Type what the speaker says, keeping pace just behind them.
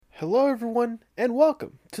Hello, everyone, and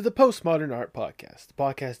welcome to the Postmodern Art Podcast, the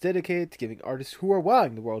podcast dedicated to giving artists who are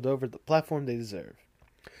wowing the world over the platform they deserve.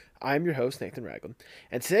 I'm your host, Nathan Ragland,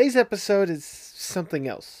 and today's episode is something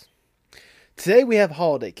else. Today we have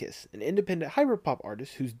Holiday Kiss, an independent hyperpop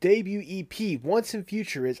artist whose debut EP, Once and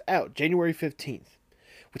Future, is out January 15th.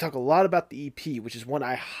 We talk a lot about the EP, which is one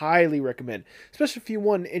I highly recommend, especially if you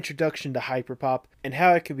want an introduction to hyperpop and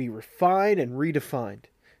how it can be refined and redefined.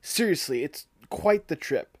 Seriously, it's quite the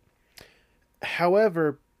trip.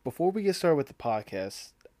 However, before we get started with the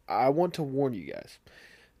podcast, I want to warn you guys.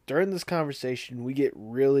 During this conversation, we get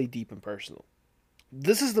really deep and personal.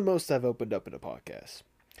 This is the most I've opened up in a podcast.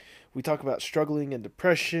 We talk about struggling and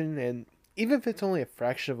depression, and even if it's only a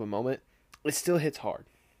fraction of a moment, it still hits hard.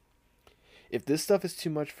 If this stuff is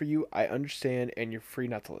too much for you, I understand, and you're free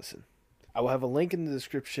not to listen. I will have a link in the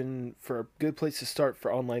description for a good place to start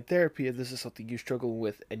for online therapy if this is something you struggle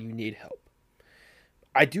with and you need help.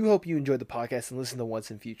 I do hope you enjoyed the podcast and listen to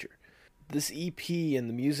Once and Future. This EP and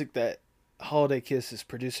the music that Holiday Kiss is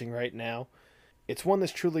producing right now, it's one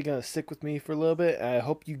that's truly going to stick with me for a little bit, and I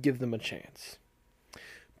hope you give them a chance.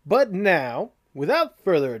 But now, without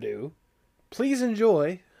further ado, please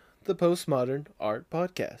enjoy the Postmodern Art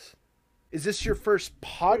Podcast. Is this your first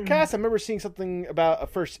podcast? I remember seeing something about a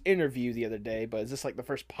first interview the other day, but is this like the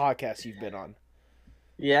first podcast you've been on?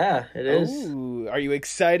 Yeah, it is. Ooh, are you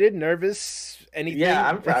excited, nervous, anything? Yeah,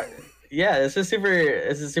 I'm proud. Yeah, this is super.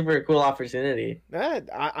 It's a super cool opportunity.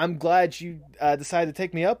 I'm glad you decided to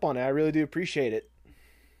take me up on it. I really do appreciate it.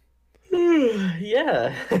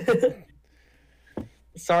 Yeah.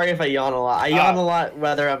 Sorry if I yawn a lot. I yawn a lot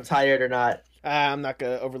whether I'm tired or not. I'm not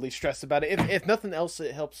going to overly stress about it. If nothing else,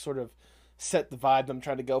 it helps sort of set the vibe I'm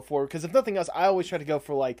trying to go for. Because if nothing else, I always try to go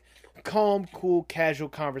for like calm, cool, casual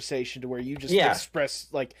conversation to where you just express,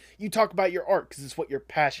 like, you talk about your art because it's what you're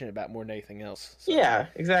passionate about more than anything else. So. Yeah,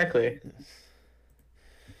 exactly.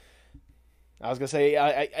 I was going to say,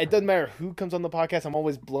 it doesn't matter who comes on the podcast. I'm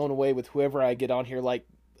always blown away with whoever I get on here. Like,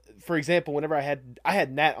 for example, whenever I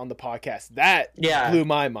had Nat on the podcast, that blew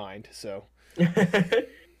my mind. So,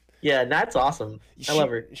 yeah, Nat's awesome. I love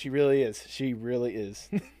her. She really is. She really is.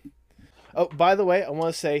 Oh, by the way, I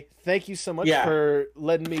want to say thank you so much for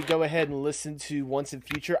letting me go ahead and listen to Once and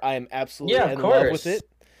Future. I am absolutely in love with it.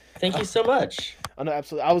 Thank you so much. I know,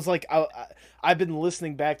 absolutely. I was like, I've been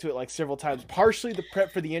listening back to it like several times, partially to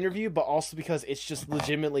prep for the interview, but also because it's just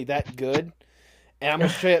legitimately that good. And I'm gonna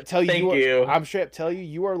straight up tell you, I'm straight up tell you,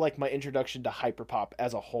 you are like my introduction to hyperpop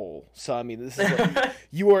as a whole. So I mean, this is like,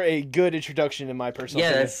 you are a good introduction in my personal.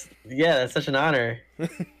 That's such an honor.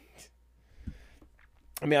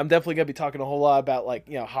 I mean, I'm definitely going to be talking a whole lot about, like,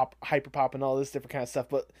 you know, hyperpop and all this different kind of stuff.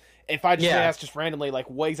 But if I just ask just randomly, like,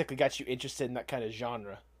 what exactly got you interested in that kind of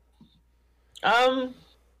genre? I'm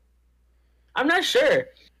not sure.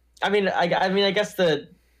 I mean, I guess the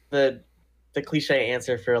cliche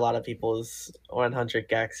answer for a lot of people is 100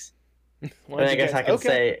 gex. And I guess I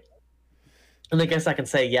can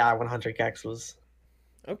say, yeah, 100 gex was.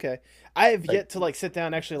 Okay. I have yet to, like, sit down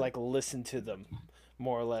and actually, like, listen to them,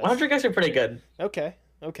 more or less. 100 gex are pretty good. Okay.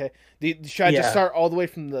 Should I just start all the way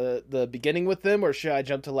from the beginning with them, or should I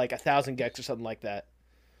jump to like 1,000 gex or something like that?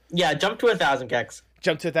 Yeah, jump to 1,000 gex.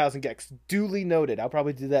 Jump to 1,000 gex. Duly noted. I'll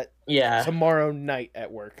probably do that. Tomorrow night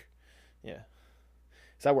at work. Yeah,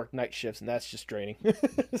 because I work night shifts and that's just draining.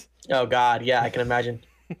 Oh God, yeah, I can imagine.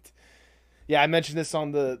 Yeah, I mentioned this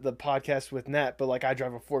on the podcast with Nat, but like I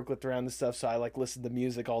drive a forklift around and stuff, so I like listen to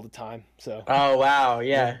music all the time. So. Oh wow,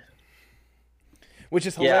 yeah. Which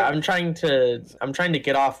is hilarious. Yeah, I'm trying to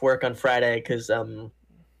get off work on Friday because I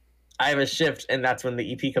have a shift and that's when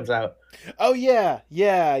the EP comes out. Oh yeah.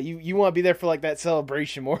 You want to be there for like that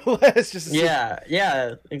celebration more or less.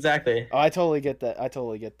 Yeah, exactly. Oh, I totally get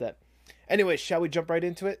that. Anyway, shall we jump right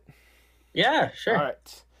into it? Yeah, sure.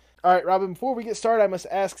 All right, Robin. Before we get started, I must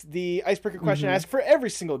ask the icebreaker question I ask for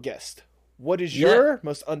every single guest. What is your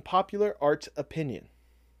most unpopular art opinion?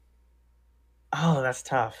 Oh, that's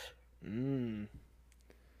tough.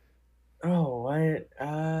 Oh, what?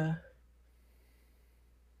 I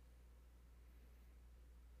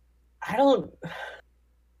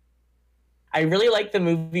really like the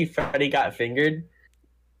movie Freddy Got Fingered.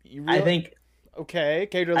 I think. Okay,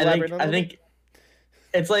 can you elaborate on that? I think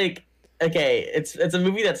it's like, okay, it's a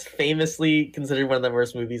movie that's famously considered one of the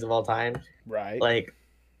worst movies of all time. Right. Like,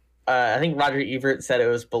 I think Roger Ebert said it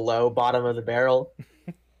was below bottom of the barrel.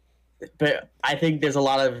 But I think there's a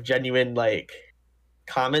lot of genuine, like,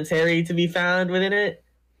 commentary to be found within it,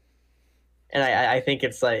 and I think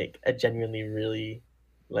it's like a genuinely really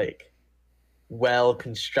like well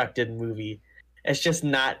constructed movie. It's just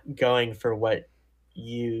not going for what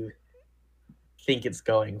you think it's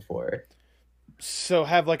going for. So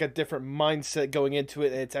have like a different mindset going into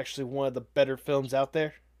it, and it's actually one of the better films out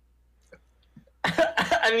there.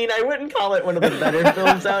 I mean, I wouldn't call it one of the better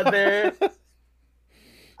films out there.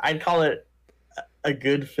 I'd call it a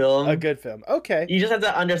good film. A good film. Okay. You just have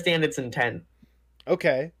to understand its intent,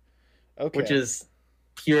 Okay. Okay. which is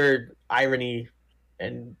pure irony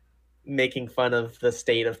and making fun of the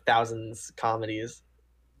state of thousands comedies.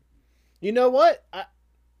 You know what?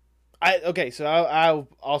 Okay, so I'll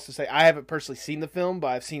also say I haven't personally seen the film, but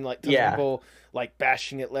I've seen like tons of people like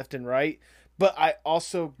bashing it left and right. But I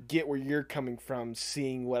also get where you're coming from,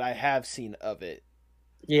 seeing what I have seen of it.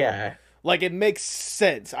 Yeah. Like it makes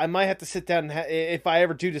sense. I might have to sit down and if I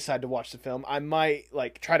ever do decide to watch the film, I might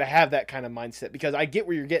like try to have that kind of mindset because I get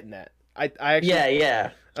where you're getting at. I actually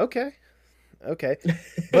Yeah. Okay.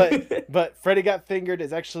 But Freddy Got Fingered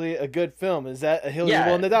is actually a good film. Is that a hill you're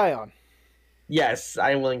willing to die on? Yes,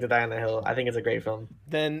 I'm willing to die on the hill. I think it's a great film.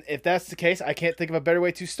 Then, if that's the case, I can't think of a better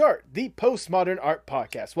way to start the Postmodern Art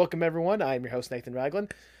Podcast. Welcome, everyone. I am your host, Nathan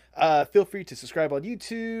Ragland. Feel free to subscribe on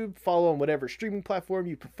YouTube, follow on whatever streaming platform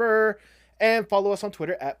you prefer, and follow us on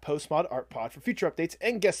Twitter at PostmodArtPod for future updates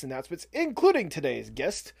and guest announcements, including today's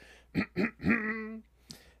guest.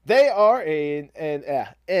 They are they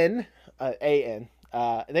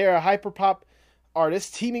are a hyperpop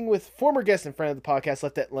artist teaming with former guest and friend of the podcast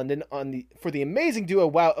Left at London for the amazing duo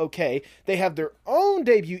Wow OK. They have their own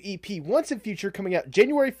debut EP Once in Future coming out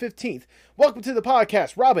January 15th. Welcome to the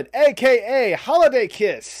podcast, Robin, aka Holiday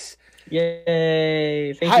Kiss.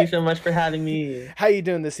 Yay! Thank you so much for having me. How you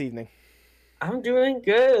doing this evening? I'm doing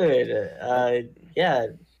good. Yeah,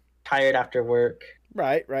 tired after work.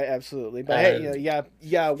 Right, absolutely. But hey, you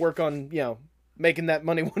gotta work on making that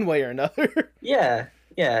money one way or another.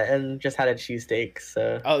 Yeah, and just had a cheesesteak,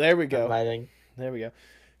 so. Oh, there we go. Surviving. There we go.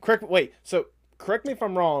 Correct me if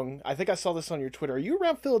I'm wrong. I think I saw this on your Twitter. Are you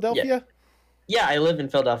around Philadelphia? Yeah, I live in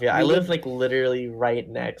Philadelphia. I live like literally right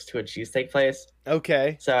next to a cheesesteak place.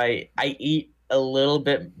 Okay. So I eat a little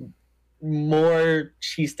bit more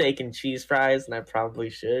cheesesteak and cheese fries than I probably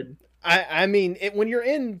should. I mean, when you're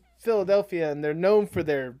in Philadelphia and they're known for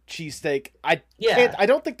their cheesesteak, I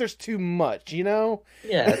don't think there's too much, Yeah,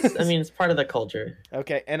 it's part of the culture.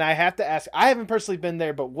 Okay, and I have to ask, I haven't personally been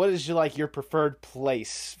there, but what is your preferred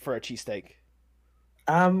place for a cheesesteak?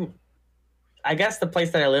 I guess the place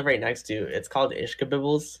that I live right next to, it's called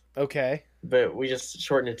Ishkabibbles. Okay. But we just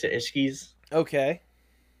shorten it to Ishki's. Okay.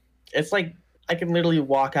 It's like I can literally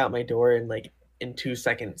walk out my door and like in 2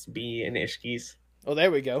 seconds be in Ishki's. Oh,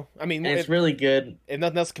 there we go. I mean, it's really good. And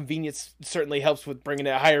nothing else, convenience certainly helps with bringing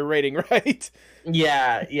it a higher rating, right?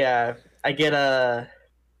 Yeah. I get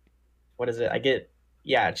what is it? I get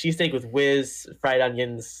cheesesteak with whiz, fried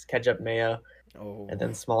onions, ketchup, mayo, and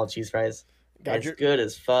then small cheese fries. God, it's good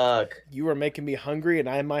as fuck. You are making me hungry, and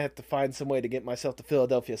I might have to find some way to get myself to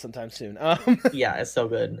Philadelphia sometime soon. Yeah, it's so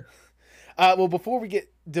good. Well, before we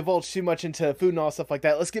divulge too much into food and all stuff like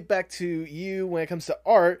that, let's get back to you when it comes to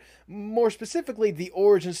art. More specifically, the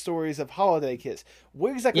origin stories of Holiday Kiss.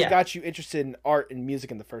 What exactly got you interested in art and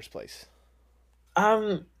music in the first place?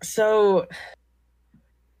 So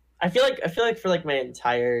I feel like for like my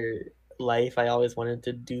entire life, I always wanted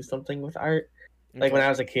to do something with art. Okay. Like when I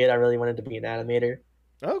was a kid, I really wanted to be an animator.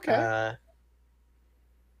 Okay.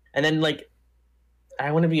 And then like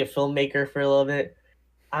I want to be a filmmaker for a little bit.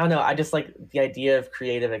 I don't know. I just like the idea of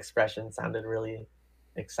creative expression sounded really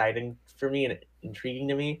exciting for me and intriguing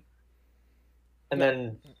to me. And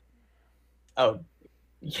then,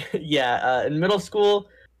 in middle school,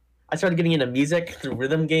 I started getting into music through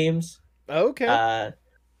rhythm games. Okay.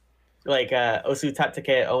 Like Osu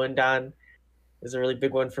Tatsuke Oendan is a really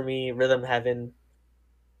big one for me. Rhythm Heaven.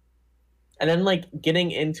 And then like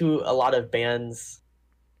getting into a lot of bands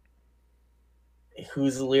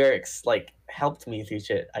whose lyrics like helped me through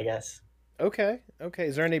shit, I guess. Okay.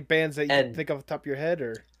 Is there any bands that you think off the top of your head,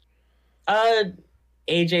 or?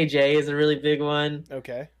 AJJ is a really big one.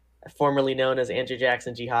 Okay. Formerly known as Andrew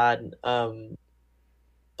Jackson Jihad.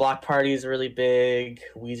 Block Party is really big.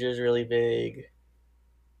 Weezer's really big.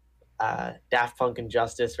 Daft Punk and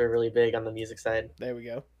Justice are really big on the music side. There we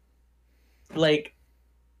go. Like,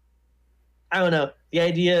 I don't know. The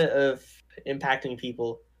idea of impacting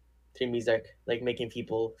people through music, like making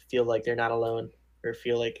people feel like they're not alone or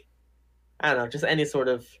feel like, I don't know, just any sort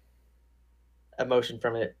of emotion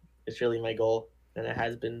from it is really my goal. And it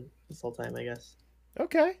has been this whole time, I guess.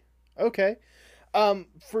 Okay.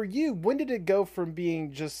 For you, when did it go from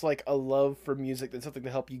being just like a love for music that's something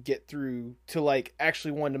to help you get through to like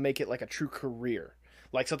actually wanting to make it like a true career?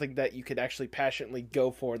 Like something that you could actually passionately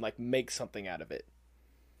go for and like make something out of it?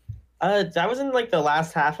 That was in like the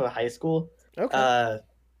last half of high school. Okay. Uh,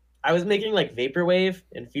 I was making like vaporwave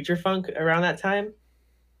and future funk around that time.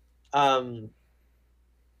 Um,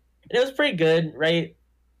 and it was pretty good, right?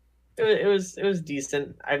 It was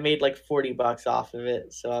decent. I made like $40 off of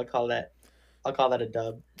it, so I'll call that a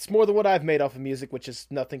dub. It's more than what I've made off of music, which is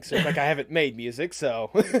nothing. So like I haven't made music,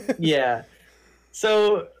 so Yeah.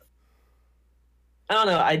 So I don't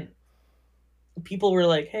know. I people were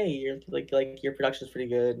like, "Hey, you're like your production's pretty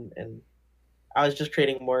good," and I was just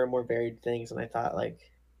creating more and more varied things, and I thought like,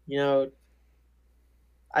 you know,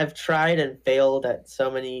 I've tried and failed at so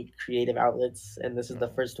many creative outlets, and this is the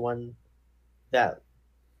first one that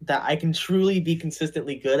I can truly be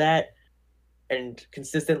consistently good at and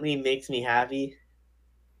consistently makes me happy.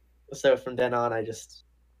 So from then on, I just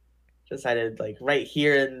decided like right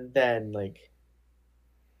here and then like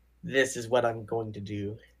this is what I'm going to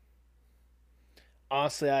do.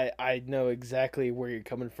 honestly, I know exactly where you're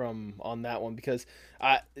coming from on that one because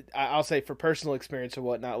I I'll say for personal experience or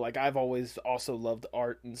whatnot, like I've always also loved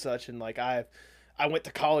art and such, and like I went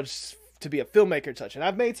to college to be a filmmaker and such, and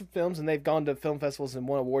I've made some films and they've gone to film festivals and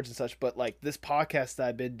won awards and such, but like this podcast that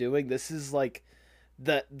I've been doing, this is like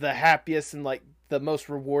the happiest and like the most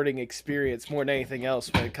rewarding experience more than anything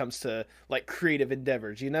else when it comes to like creative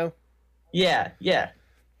endeavors, you know? Yeah, yeah.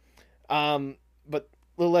 But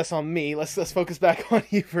a little less on me. Let's focus back on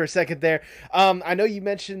you for a second there. I know you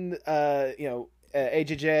mentioned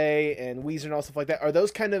AJJ and Weezer and all stuff like that. Are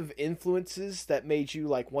those kind of influences that made you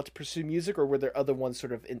like want to pursue music, or were there other ones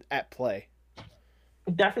sort of at play?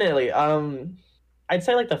 Definitely. I'd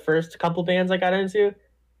say like the first couple bands I got into,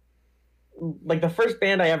 like the first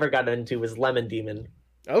band I ever got into was Lemon Demon,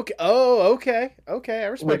 Okay. Oh, okay. Okay, I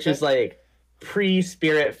respect which is that. like pre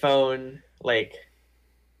Spirit Phone, like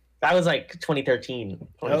that was like 2013,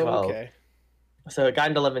 Oh, 2012. okay. So I got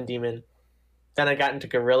into Lemon Demon. Then I got into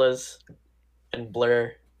Gorillaz and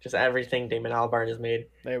Blur, just everything Damon Albarn has made,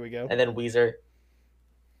 There we go. and then Weezer.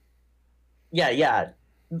 Yeah, yeah.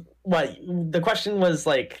 What the question was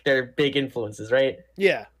like their big influences, right?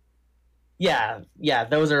 Yeah. Yeah, yeah.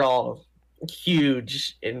 Those are all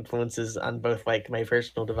huge influences on both like my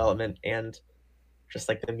personal development and just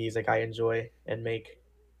like the music I enjoy and make.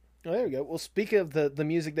 Oh, there we go. Well, speaking of the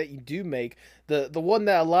music that you do make, the one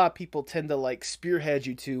that a lot of people tend to like spearhead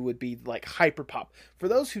you to would be like hyperpop. For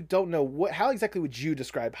those who don't know, what how exactly would you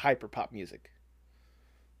describe hyperpop music?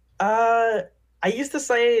 Uh, I used to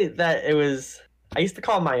say that it was. I used to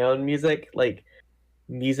call my own music like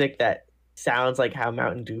music that sounds like how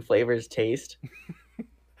Mountain Dew flavors taste.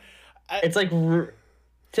 I, It's like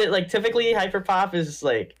like typically hyperpop is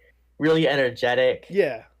like really energetic,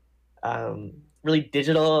 yeah. really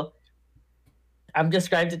digital. I've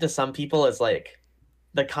described it to some people as like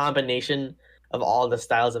the combination of all the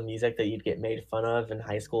styles of music that you'd get made fun of in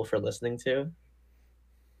high school for listening to.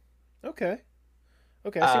 Okay.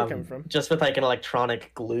 Okay, I see where you're coming from. Just with like an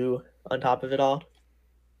electronic glue on top of it all.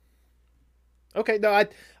 Okay, no, I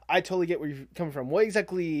totally get where you're coming from. What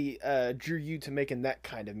exactly drew you to making that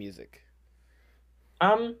kind of music?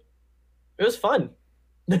 Um, it was fun.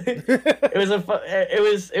 It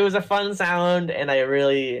was a fun sound, and I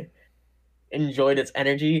really enjoyed its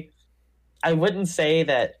energy. I wouldn't say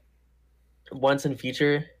that Once and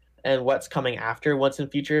Future and what's coming after Once and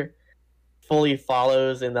Future fully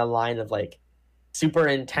follows in the line of like super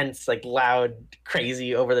intense, like loud,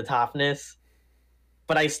 crazy, over the topness.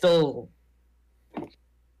 But I still,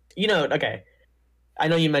 okay. I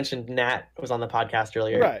know you mentioned Nat was on the podcast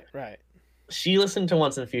earlier. Right, right. She listened to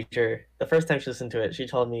Once in the Future. The first time she listened to it, she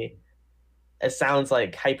told me it sounds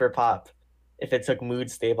like hyper pop if it took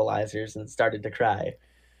mood stabilizers and started to cry.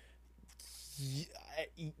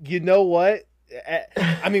 You know what?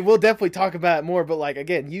 I mean, we'll definitely talk about it more, but like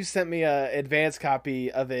again, you sent me a advanced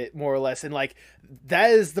copy of it more or less, and like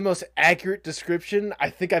that is the most accurate description I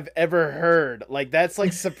think I've ever heard. Like that's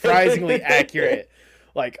like surprisingly accurate.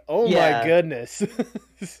 Like, oh my Yeah, goodness.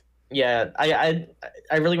 yeah. I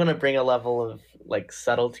really want to bring a level of like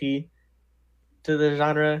subtlety to the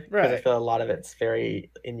genre because I Right. feel a lot of it's very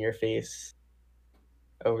in your face,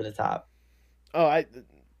 over the top. Oh, I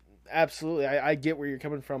absolutely. I get where you're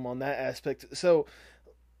coming from on that aspect. So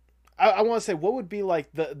I want to say, what would be like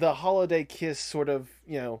the holiday kiss sort of,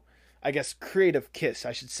 I guess creative kiss,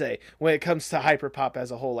 I should say, when it comes to hyperpop as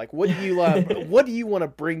a whole. Like, what do you want to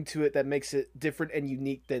bring to it that makes it different and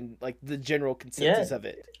unique than like the general Yeah, consensus of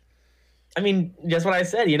it? I mean, just what I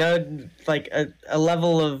said, like a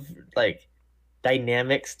level of like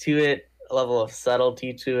dynamics to it, a level of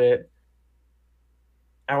subtlety to it.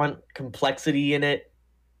 I want complexity in it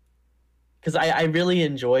because I really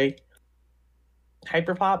enjoy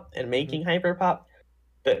hyperpop and Hmm. making hyperpop,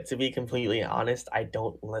 But to be completely honest, I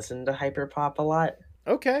don't listen to hyperpop a lot.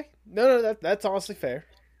 Okay. No, that's honestly fair.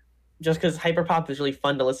 Just because hyperpop is really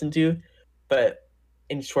fun to listen to, but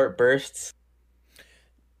in short bursts.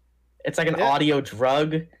 It's like an audio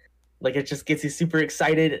drug. Like, it just gets you super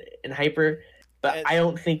excited and hyper. But I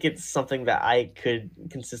don't think it's something that I could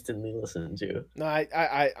consistently listen to. No,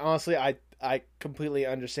 I honestly, I completely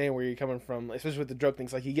understand where you're coming from, especially with the drug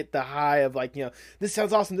things. Like, you get the high of, like, this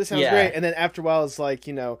sounds awesome, this sounds great. And then after a while, it's like,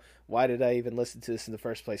 why did I even listen to this in the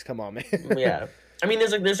first place? Come on, man. Yeah. I mean,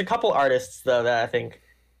 there's a couple artists, though, that I think,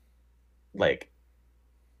 like,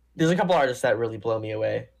 there's a couple artists that really blow me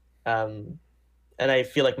away. And I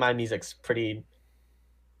feel like my music's pretty,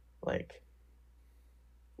 like,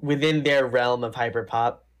 within their realm of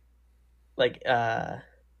hyperpop. Like,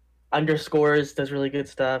 Underscores does really good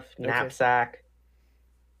stuff. Okay. Knapsack.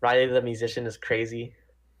 Riley the Musician is crazy.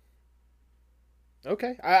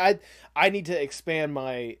 Okay. I need to expand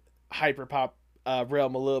my hyperpop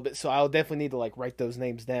realm a little bit, so I'll definitely need to, like, write those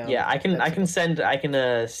names down. Yeah, I can send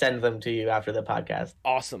them to you after the podcast.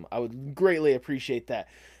 Awesome. I would greatly appreciate that.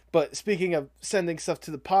 But speaking of sending stuff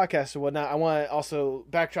to the podcast or whatnot, I want to also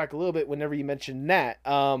backtrack a little bit whenever you mentioned Nat.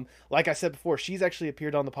 Like I said before, she's actually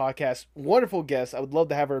appeared on the podcast. Wonderful guest. I would love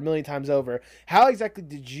to have her a million times over. How exactly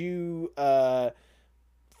did you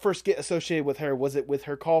first get associated with her? Was it with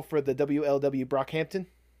her call for the WLW Brockhampton?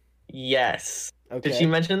 Yes. Okay. Did she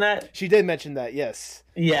mention that? She did mention that, yes.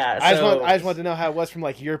 Yeah. I just want to know how it was from,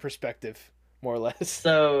 like, your perspective, more or less.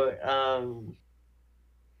 So,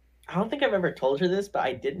 I don't think I've ever told her this, but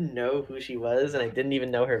I didn't know who she was, and I didn't even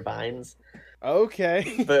know her Vines.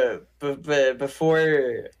 Okay. But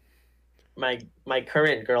before my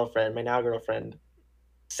current girlfriend, my now girlfriend,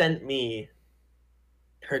 sent me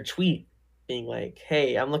her tweet being like,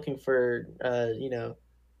 "Hey, I'm looking for a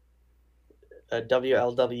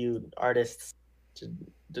WLW artists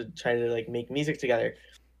to try to, like, make music together."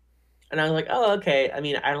 And I was like, "Oh, okay. I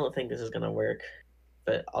mean, I don't think this is gonna work,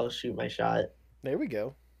 but I'll shoot my shot." There we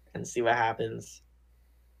go. And see what happens.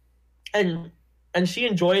 And she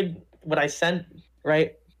enjoyed what I sent,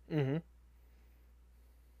 right? Mm-hmm.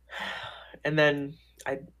 And then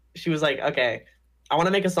she was like, "Okay, I want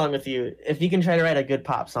to make a song with you. If you can try to write a good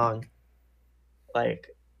pop song, like,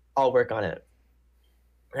 I'll work on it."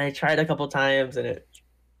 And I tried a couple times, and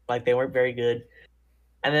they weren't very good.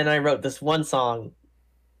 And then I wrote this one song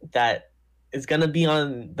that is gonna be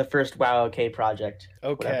on the first WoW OK project.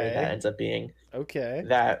 Okay. Whatever that ends up being. Okay.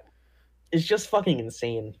 That is just fucking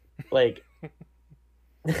insane. Like,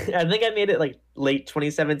 I think I made it, like, late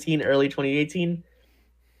 2017, early 2018.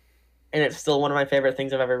 And it's still one of my favorite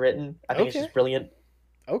things I've ever written. I think it's just brilliant.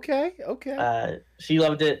 Okay. She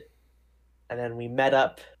loved it. And then we met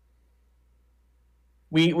up.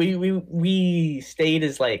 We stayed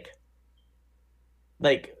as like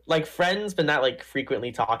friends, but not, like,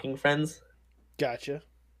 frequently talking friends. Gotcha.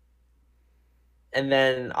 And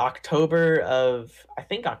then October of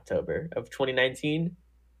 2019,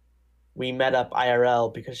 we met up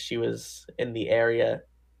IRL because she was in the area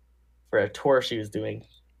for a tour she was doing.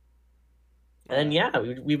 And yeah,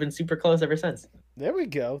 we've been super close ever since. There we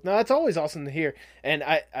go. No, that's always awesome to hear. And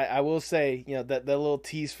I will say, that little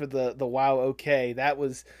tease for the WoW OK, that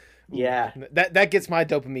was... Yeah. That gets my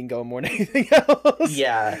dopamine going more than anything else.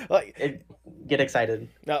 Yeah. Get excited.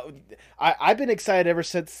 No, I've been excited ever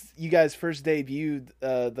since you guys first debuted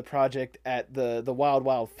the project at the Wild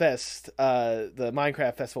Wild Fest, the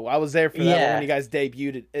Minecraft festival. I was there for that when you guys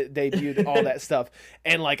debuted all that stuff,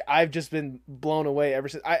 and, like, I've just been blown away ever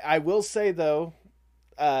since. I will say, though,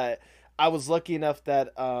 I was lucky enough that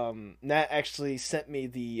Nat actually sent me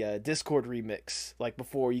the Discord remix, like,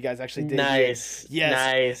 before you guys actually did. Nice. Yes.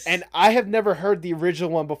 Nice. And I have never heard the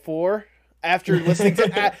original one before. After listening to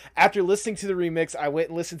the remix, I went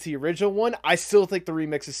and listened to the original one. I still think the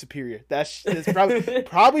remix is superior. That's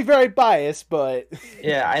probably very biased, but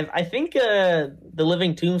yeah, I think the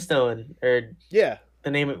Living Tombstone, or the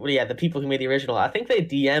name of the people who made the original, I think they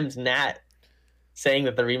DM'd Nat saying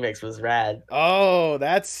that the remix was rad. Oh,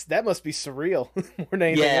 that must be surreal more than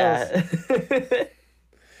anything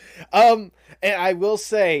else. And I will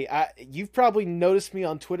say, you've probably noticed me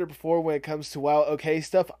on Twitter before when it comes to WoW OK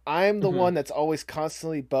stuff. I'm the one that's always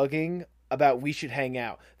constantly bugging about We Should Hang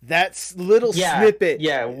Out. That's little snippet.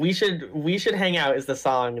 Yeah, We Should Hang Out is the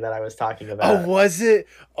song that I was talking about. Oh, was it?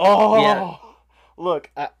 Oh, yeah.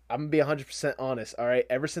 Look, I'm going to be 100% honest, all right?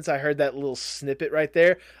 Ever since I heard that little snippet right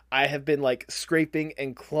there, I have been, like, scraping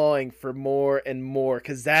and clawing for more and more,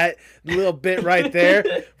 because that little bit right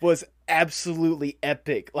there was absolutely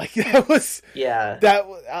epic. Like that was Yeah. that.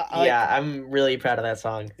 Yeah, I'm really proud of that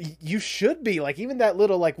song. You should be. Like even that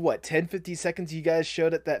little like what 10-50 seconds you guys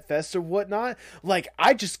showed at that fest or whatnot. Like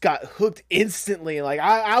I just got hooked instantly. Like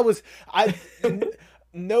I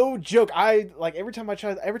no joke. I like every time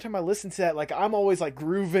I listen to that, like I'm always like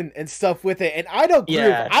grooving and stuff with it, and I don't groove,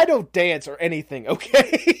 Yeah. I don't dance or anything.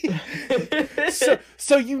 Okay,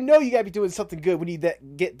 so you know you gotta be doing something good when you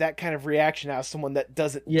get that kind of reaction out of someone that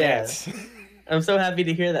doesn't dance. I'm so happy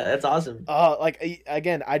to hear that. That's awesome. Like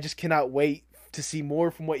again, I just cannot wait to see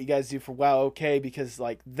more from what you guys do for WoW. Okay, because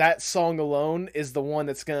like that song alone is the one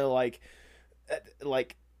that's gonna like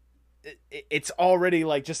it's already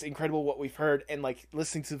like just incredible what we've heard, and like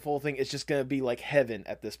listening to the full thing, it's just gonna be like heaven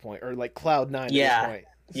at this point, or like cloud 9 at this point.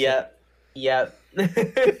 Yeah.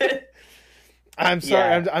 I'm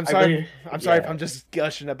sorry. Yeah, I'm sorry. really, I'm sorry if I'm just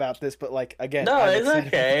gushing about this, but like again, No, I'm it's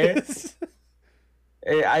excited.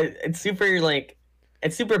 okay. It's super like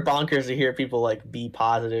it's super bonkers to hear people like be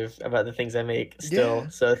positive about the things I make still. Yeah.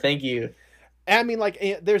 So thank you. I mean,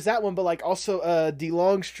 like, there's that one, but like also D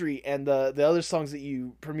Long Street and the other songs that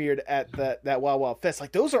you premiered at that Wild Wild Fest,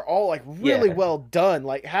 like those are all like really well done.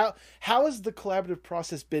 Like how has the collaborative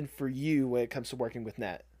process been for you when it comes to working with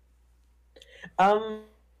Nat?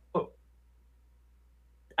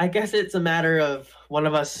 I guess it's a matter of one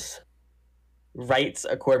of us writes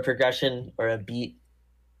a chord progression or a beat,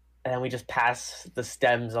 and then we just pass the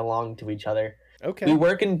stems along to each other. Okay. We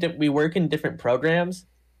work in different programs.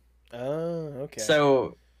 Oh, okay.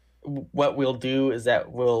 So what we'll do is that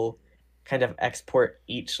we'll kind of export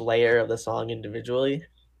each layer of the song individually.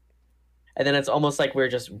 And then it's almost like we're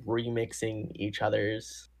just remixing each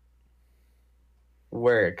other's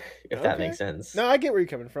work, if that makes sense. No, I get where you're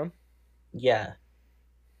coming from. Yeah.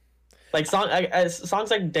 Like songs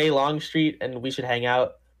like Day Long Street and We Should Hang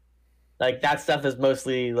Out, like that stuff is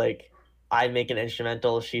mostly like I make an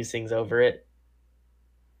instrumental, she sings over it.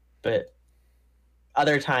 But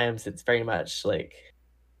other times it's very much like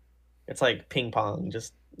it's like ping pong,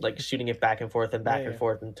 just like shooting it back and forth and back and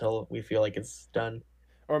forth until we feel like it's done.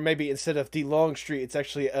 Or maybe instead of D Long Street, it's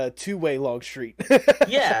actually a two-way Long Street.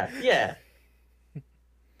 Yeah.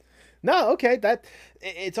 No, okay,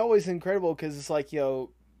 it's always incredible because it's like,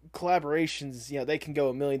 collaborations, they can go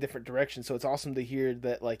a million different directions. So it's awesome to hear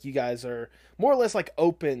that like you guys are more or less like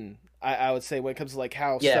open. I would say when it comes to like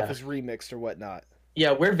how stuff is remixed or whatnot.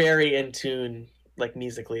 Yeah, we're very in tune, like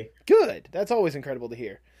musically. Good. That's always incredible to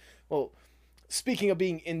hear. Well, speaking of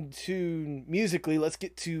being in tune musically, let's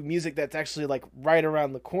get to music that's actually like right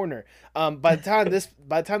around the corner. By the time this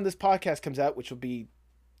podcast comes out, which will be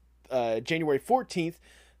January 14th,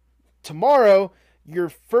 tomorrow, your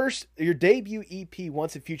debut EP,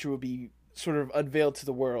 Once and Future, will be sort of unveiled to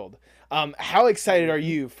the world. How excited are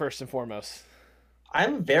you, first and foremost?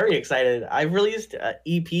 I'm very excited. I've released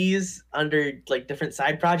EPs under like different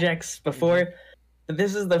side projects before, but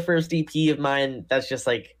this is the first EP of mine that's just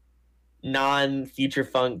like non-future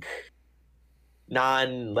funk,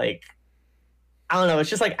 like I don't know, it's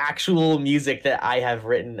just like actual music that I have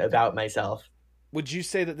written about myself. Would you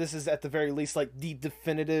say that this is at the very least like the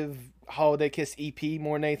definitive Holiday Kiss EP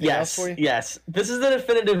more than anything else for you? Yes. This is the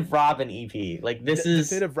definitive Robin EP. Like this is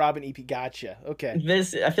definitive Robin EP. Gotcha. Okay.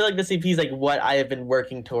 I feel like this EP is like what I have been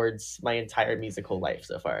working towards my entire musical life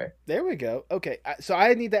so far. There we go. Okay. So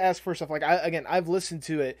I need to ask first off, like I've listened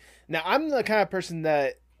to it. Now I'm the kind of person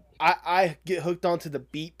that I get hooked onto the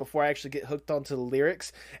beat before I actually get hooked onto the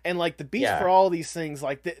lyrics. And like the beats for all these things,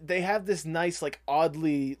 like they have this nice, like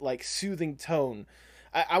oddly like soothing tone.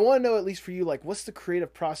 I want to know, at least for you, like what's the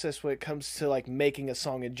creative process when it comes to like making a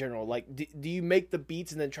song in general? Like do you make the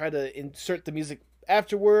beats and then try to insert the music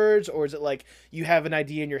afterwards, or is it like you have an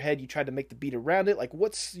idea in your head, you try to make the beat around it? Like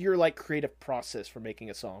what's your like creative process for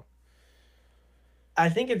making a song? I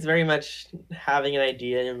think it's very much having an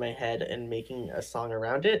idea in my head and making a song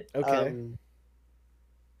around it. Okay.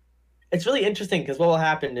 It's really interesting because what will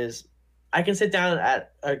happen is I can sit down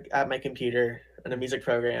at my computer in a music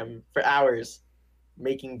program for hours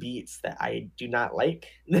making beats that I do not like.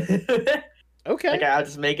 Okay. Like I'll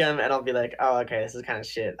just make them and I'll be like, oh, okay, this is kind of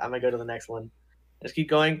shit. I'm gonna go to the next one. Just keep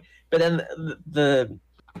going. But then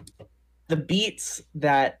the beats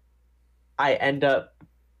that I end up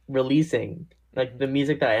releasing, like the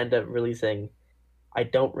music that I end up releasing, I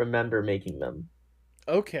don't remember making them.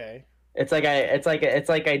 Okay. It's like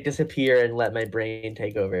I disappear and let my brain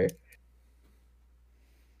take over.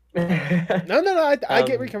 No. I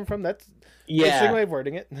get where you're coming from. That's a way of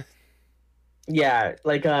wording it. Yeah,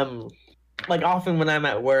 like often when I'm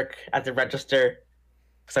at work at the register,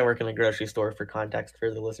 because I work in a grocery store for context for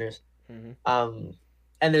the listeners. Mm-hmm.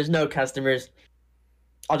 And there's no customers.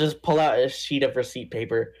 I'll just pull out a sheet of receipt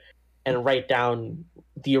paper and write down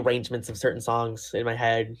the arrangements of certain songs in my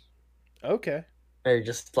head, Okay. or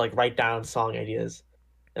just like write down song ideas.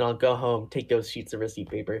 And I'll go home, take those sheets of receipt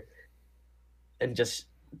paper, and just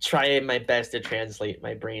try my best to translate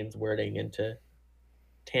my brain's wording into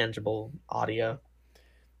tangible audio.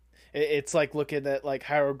 It's like looking at like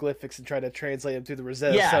hieroglyphics and trying to translate them through the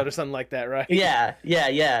Rosetta Yeah. Stone or something like that, right? Yeah,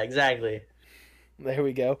 exactly. There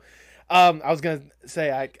we go. I was gonna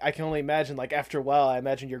say I can only imagine like after a while I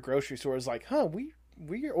imagine your grocery store is like, huh,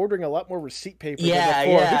 we're ordering a lot more receipt paper than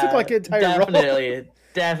before. We took like an entire roll.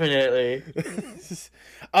 Definitely.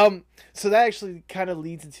 So that actually kind of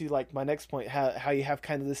leads into like my next point, how you have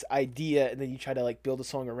kind of this idea and then you try to like build a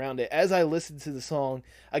song around it. As I listened to the song,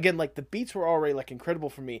 again, like the beats were already like incredible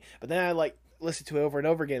for me, but then I like listened to it over and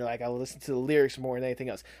over again, like I listened to the lyrics more than anything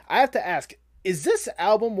else. I have to ask, is this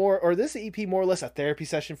album or this EP more or less a therapy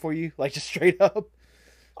session for you? Like just straight up?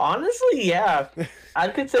 Honestly, yeah. I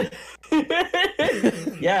could say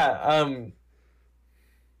yeah,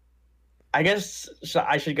 I guess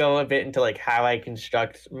I should go a bit into like how I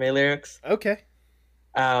construct my lyrics. Okay.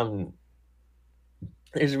 There's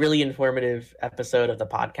a really informative episode of the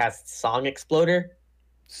podcast Song Exploder.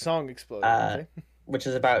 Song Exploder, okay. Which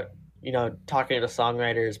is about, talking to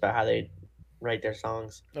songwriters about how they write their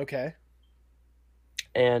songs. Okay.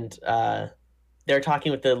 And they're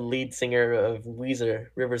talking with the lead singer of Weezer,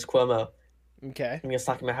 Rivers Cuomo. Okay. And he was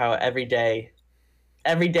talking about how every day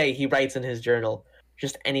he writes in his journal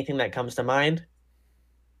just anything that comes to mind.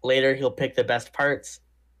 Later, he'll pick the best parts,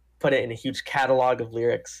 put it in a huge catalog of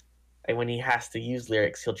lyrics, and when he has to use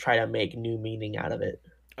lyrics, he'll try to make new meaning out of it.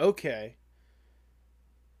 Okay.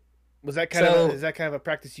 Is that kind of a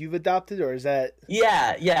practice you've adopted, or is that?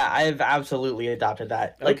 Yeah, I've absolutely adopted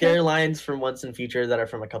that. Like there are lines from Once and Future that are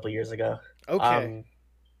from a couple years ago. Okay.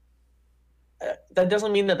 That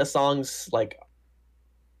doesn't mean that the songs like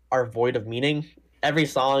are void of meaning. Every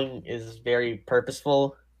song is very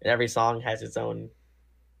purposeful, and every song has its own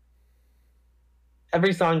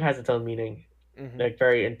meaning, like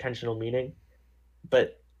very intentional meaning.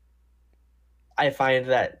 But I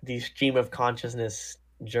find that these stream of consciousness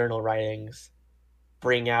journal writings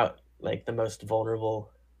bring out like the most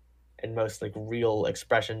vulnerable and most like real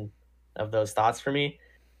expression of those thoughts for me.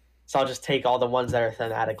 So I'll just take all the ones that are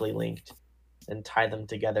thematically linked and tie them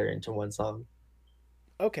together into one song.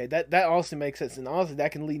 Okay, that also makes sense, and honestly,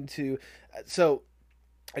 that can lead to. So,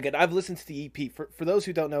 again, I've listened to the EP. For those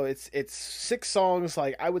who don't know, it's 6 songs.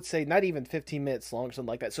 Like I would say, not even 15 minutes long, something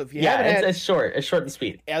like that. So if you haven't, it's short and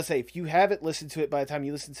sweet. I'll say if you haven't listened to it by the time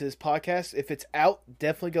you listen to this podcast, if it's out,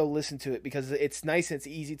 definitely go listen to it because it's nice and it's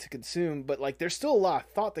easy to consume. But like, there's still a lot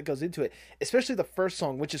of thought that goes into it, especially the first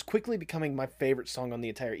song, which is quickly becoming my favorite song on the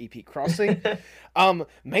entire EP, "Crossing."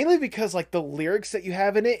 Mainly because like the lyrics that you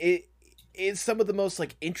have in it is some of the most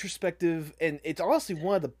like introspective, and it's honestly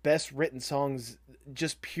one of the best written songs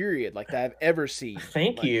just period like that I've ever seen.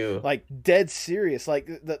 Thank you. Like dead serious. Like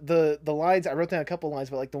the lines, I wrote down a couple lines,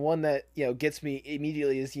 but like the one that gets me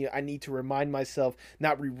immediately is I need to remind myself,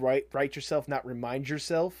 not write yourself, not remind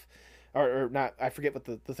yourself, or not. I forget what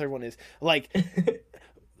the third one is. Like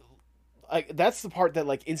like that's the part that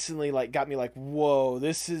like instantly like got me like, whoa,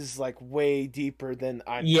 this is like way deeper than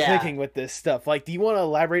I'm thinking with this stuff. Like, do you want to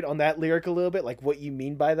elaborate on that lyric a little bit, like what you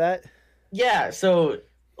mean by that? Yeah, so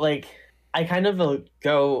like I kind of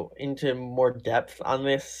go into more depth on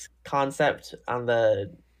this concept on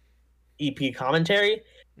the EP commentary,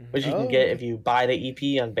 which you can get if you buy the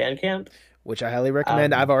EP on Bandcamp, which I highly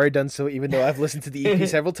recommend. I've already done so, even though I've listened to the EP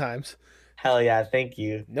several times. Hell yeah, thank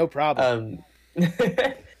you. No problem.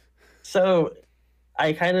 So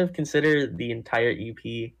I kind of consider the entire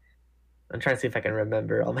EP. I'm trying to see if I can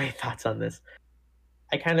remember all my thoughts on this.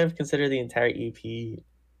 I kind of consider the entire EP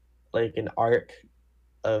like an arc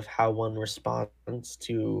of how one responds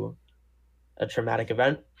to a traumatic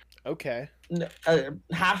event. Okay.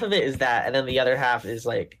 Half of it is that, and then the other half is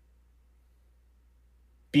like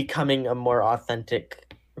becoming a more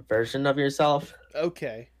authentic version of yourself.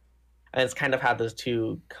 Okay. And it's kind of how those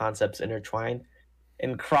two concepts intertwine.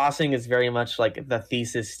 And Crossing is very much like the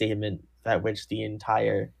thesis statement that which the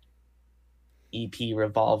entire EP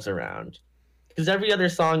revolves around. Because every other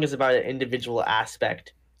song is about an individual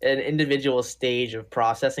aspect, an individual stage of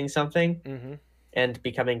processing something and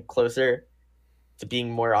becoming closer to being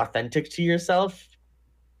more authentic to yourself.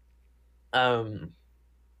 But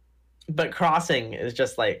Crossing is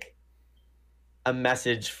just like a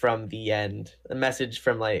message from the end, a message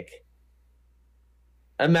from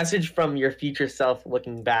your future self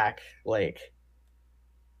looking back. Like,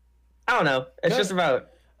 I don't know. It's just about.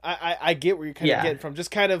 I get where you're kind of getting from.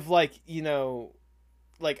 Just kind of like,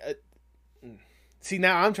 like see,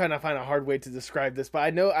 now I'm trying to find a hard way to describe this, but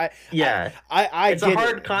I know I it's a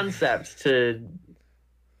hard concept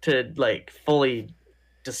to like fully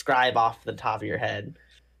describe off the top of your head.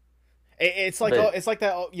 It's like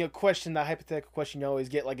that question, that hypothetical question you always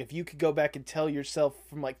get. Like, if you could go back and tell yourself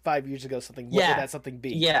from like 5 years ago something, what would that something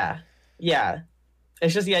be? Yeah.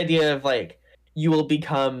 It's just the idea of like you will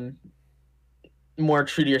become more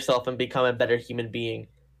true to yourself and become a better human being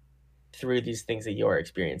through these things that you're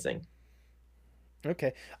experiencing.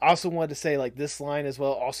 Okay. I also wanted to say, like, this line as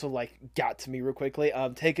well also, like, got to me real quickly.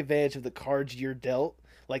 Take advantage of the cards you're dealt,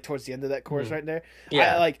 like, towards the end of that chorus right there.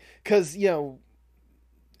 Yeah. Because,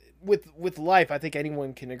 with life, I think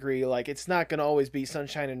anyone can agree, like, it's not going to always be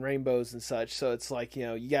sunshine and rainbows and such. So it's like,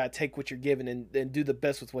 you got to take what you're given and do the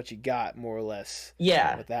best with what you got, more or less.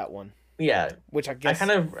 Yeah. With that one. Yeah. Which I guess...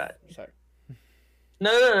 Sorry.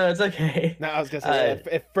 No, it's okay. No, I was gonna say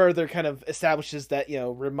it further kind of establishes that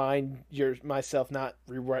remind myself, not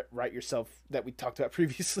rewrite yourself, that we talked about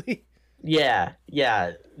previously. Yeah.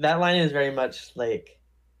 That line is very much like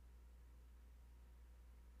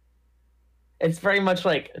it's very much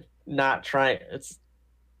like not trying. It's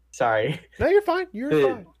sorry. No, you're fine.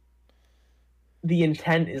 You're fine. The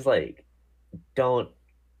intent is like don't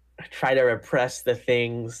try to repress the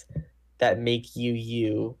things that make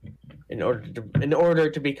you in order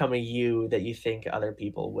to become a you that you think other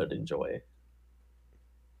people would enjoy.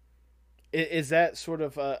 Is that sort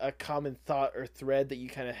of a common thought or thread that you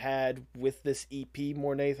kind of had with this EP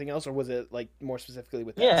more than anything else, or was it like more specifically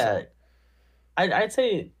with that song? I'd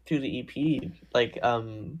say through the EP, like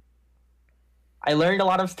I learned a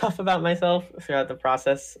lot of stuff about myself throughout the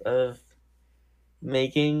process of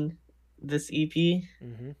making this EP.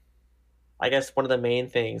 Mm-hmm. I guess one of the main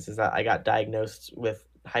things is that I got diagnosed with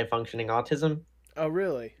high functioning autism. Oh,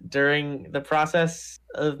 really? During the process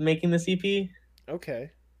of making this EP. Okay.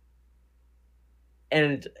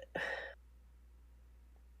 And,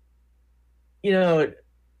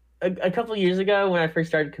 a couple years ago when I first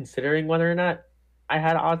started considering whether or not I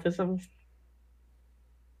had autism,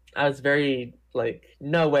 I was very, like,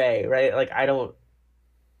 no way, right? Like, I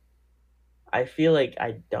feel like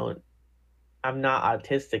I'm not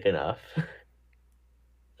autistic enough.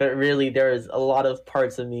 But really, there's a lot of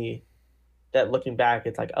parts of me that looking back,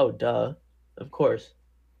 it's like, oh, duh, of course.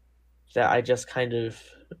 That I just kind of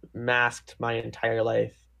masked my entire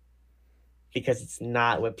life because it's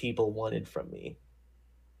not what people wanted from me.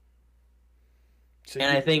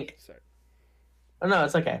 I think... Sorry. Oh, no,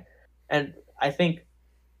 it's okay. And I think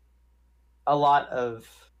a lot of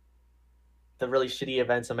the really shitty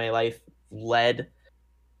events in my life led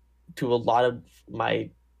to a lot of my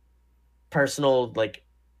personal, like,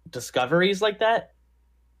 discoveries like that.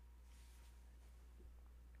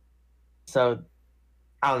 So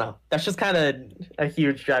I don't know, that's just kind of a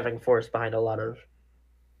huge driving force behind a lot of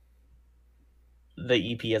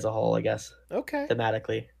the EP as a whole, I guess. Okay.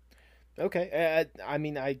 Thematically. Okay. I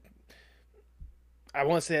mean, I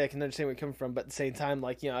want to say I can understand where you're coming from, but at the same time,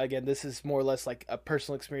 like, again, this is more or less like a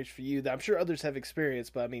personal experience for you that I'm sure others have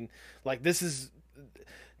experienced, but I mean, like, this is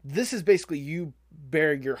basically you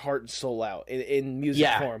bearing your heart and soul out in music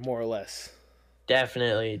form, more or less.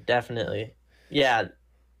 Definitely. Yeah.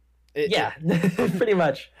 Pretty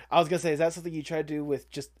much. I was gonna say, is that something you try to do with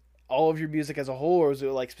just all of your music as a whole, or is it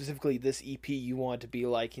like specifically this EP you want to be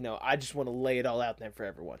like, I just want to lay it all out there for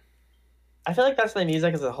everyone? I feel like that's my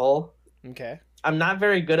music as a whole. Okay. I'm not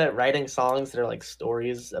very good at writing songs that are like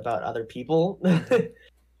stories about other people.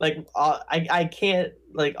 Like I can't,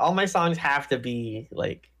 like, all my songs have to be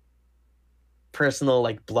like personal,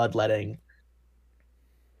 like bloodletting.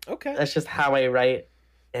 Okay. That's just how I write,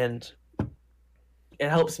 and it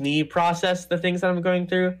helps me process the things that I'm going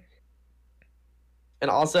through. And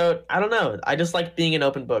also, I don't know, I just like being an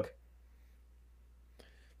open book.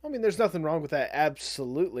 I mean, there's nothing wrong with that.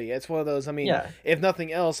 Absolutely. It's one of those, I mean, if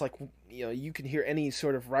nothing else, like, you can hear any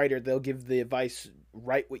sort of writer, they'll give the advice,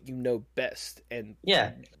 write what you know best. And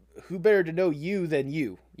who better to know you than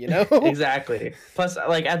you, Exactly. Plus,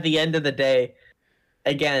 like, at the end of the day,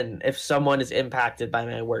 again, if someone is impacted by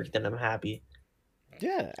my work, then I'm happy.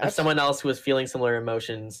 Yeah. If someone else who is feeling similar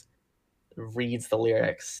emotions reads the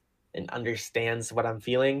lyrics and understands what I'm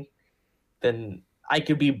feeling, then I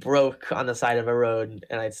could be broke on the side of a road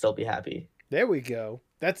and I'd still be happy. There we go.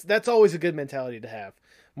 That's always a good mentality to have,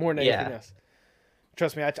 more than anything else.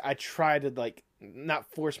 Trust me, I try to, like, not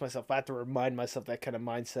force myself, but I have to remind myself that kind of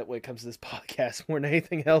mindset when it comes to this podcast more than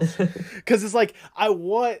anything else. Because it's like, I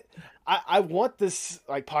want this,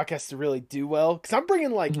 like, podcast to really do well, because I'm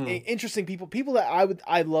bringing, like, interesting people that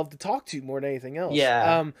I love to talk to more than anything else.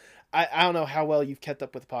 Yeah. I don't know how well you've kept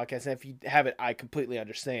up with the podcast, and if you haven't, I completely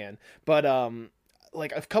understand. But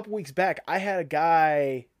like a couple weeks back, I had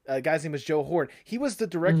a guy's name was Joe Horn. He was the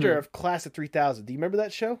director of Class of 3000. Do you remember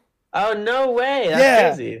that show? Oh, no way.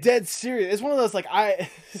 That's crazy. Dead serious. It's one of those, like, I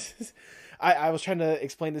was trying to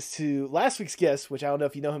explain this to last week's guest, which I don't know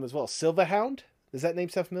if you know him as well. Silverhound? Does that name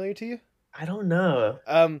sound familiar to you? I don't know.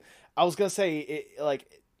 I was going to say,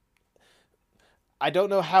 I don't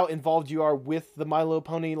know how involved you are with the My Little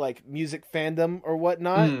Pony, like, music fandom or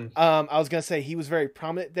whatnot. I was going to say he was very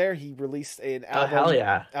prominent there. He released an album. Oh, hell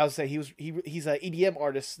yeah. I would say he's an EDM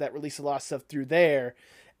artist that released a lot of stuff through there.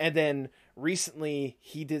 And then recently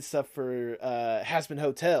he did stuff for Hazbin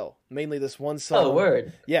Hotel, mainly this one song. Oh,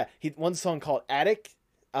 word. Yeah, one song called Attic,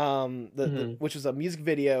 which was a music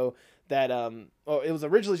video that it was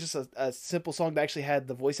originally just a simple song that actually had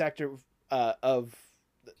the voice actor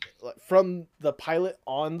from the pilot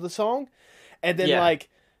on the song, and then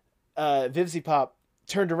Vivzy Pop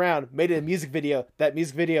turned around, made it a music video. That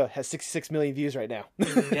music video has 66 million views right now.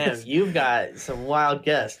 Damn, you've got some wild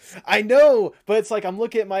guests. I know, but it's like I'm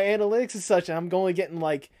looking at my analytics and such, and I'm only getting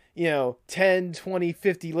 10, 20,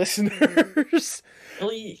 50 listeners.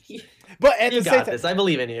 Well, but at you the got same time, this. I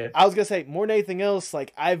believe in you. I was gonna say, more than anything else,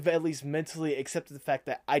 like I've at least mentally accepted the fact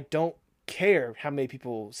that I don't care how many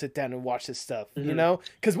people sit down and watch this stuff, you know,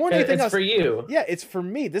 because more than anything else, for you. Yeah, it's for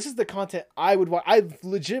me. This is the content I would watch. I've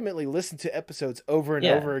legitimately listened to episodes over and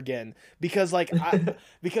over again because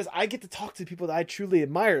because I get to talk to people that I truly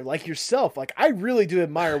admire, like yourself. Like I really do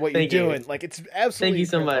admire what you're doing. Like it's absolutely Thank you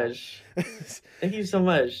so much. Thank you so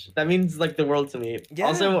much. That means like the world to me. Yeah.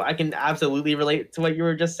 Also, I can absolutely relate to what you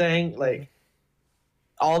were just saying. Like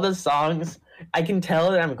all the songs, I can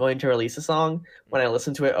tell that I'm going to release a song when I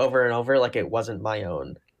listen to it over and over like it wasn't my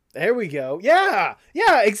own. There we go. Yeah,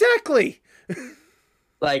 exactly.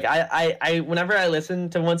 Like I whenever I listen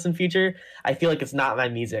to Once and Future, I feel like it's not my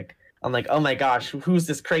music. I'm like, oh my gosh, who's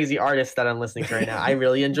this crazy artist that I'm listening to right now? I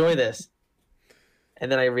really enjoy this.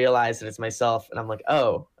 And then I realize that it's myself, and I'm like,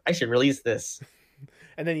 oh, I should release this.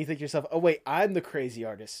 And then you think to yourself, oh wait, I'm the crazy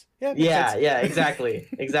artist. Yeah, exactly.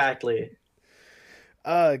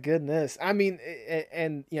 Goodness. I mean,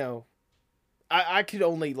 and you know, I could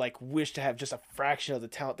only like wish to have just a fraction of the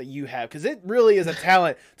talent that you have, because it really is a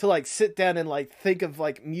talent to like sit down and like think of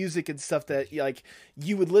like music and stuff that like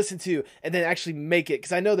you would listen to and then actually make it.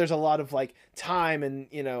 Because I know there's a lot of like time and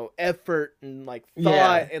effort and like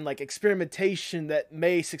thought and like experimentation that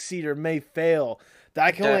may succeed or may fail. That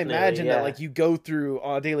I can only imagine that like you go through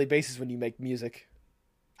on a daily basis when you make music.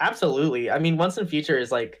 Absolutely. I mean, Once and Future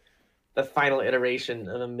is like the final iteration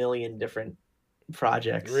of a million different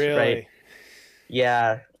projects. Really? Right?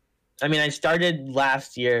 Yeah. I mean, I started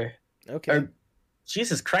last year. Okay. Or,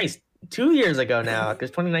 Jesus Christ, 2 years ago now,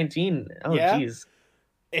 because 2019. Oh, geez.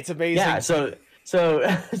 It's amazing. Yeah. So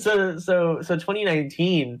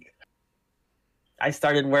 2019, I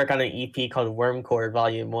started work on an EP called Wormcore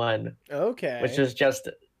Volume 1. Okay. Which is just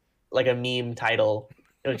like a meme title.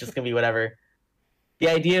 It was just gonna be whatever. The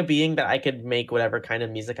idea being that I could make whatever kind of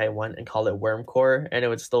music I want and call it wormcore, and it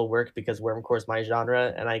would still work because wormcore is my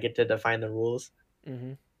genre, and I get to define the rules.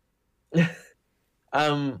 Mm-hmm.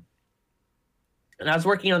 And I was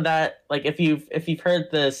working on that. Like, if you've heard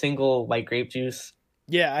the single White Grape Juice,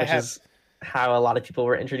 yeah, I have. Is how a lot of people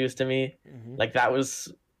were introduced to me. Mm-hmm. Like that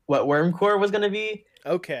was what wormcore was gonna be.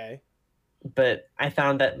 Okay. But I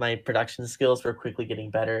found that my production skills were quickly getting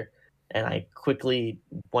better, and I quickly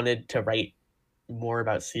wanted to write more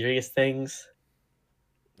about serious things.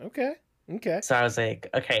 Okay. So I was like,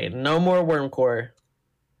 okay, no more wormcore.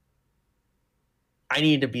 I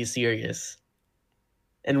need to be serious.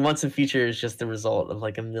 And Once and Future is just the result of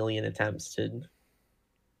like a million attempts to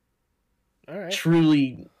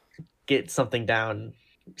truly get something down,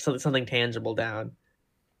 something tangible down.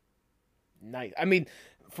 Nice. I mean,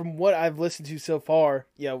 from what I've listened to so far,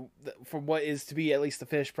 from what is to be at least the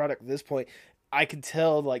finished product at this point, I can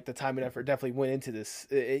tell like the time and effort definitely went into this,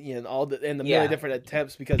 million different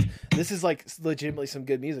attempts, because this is like legitimately some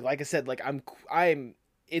good music. Like I said, like I'm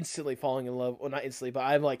instantly falling in love. Well, not instantly, but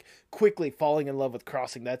I'm like quickly falling in love with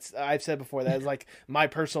Crossing. That's I've said before, that is like my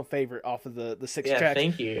personal favorite off of the 6 tracks.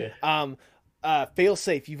 Thank you. Fail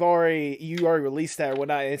Safe. You already released that or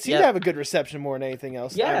whatnot, and it seemed to have a good reception more than anything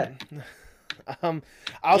else. Yeah. I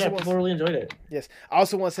also people really enjoyed it. Yes, I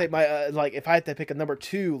also want to say my if I had to pick a number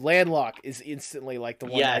 2, Landlock is instantly like the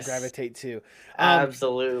one that I gravitate to.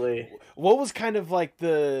 Absolutely. What was kind of like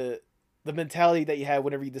the mentality that you had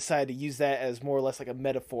whenever you decided to use that as more or less like a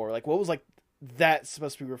metaphor? Like what was like that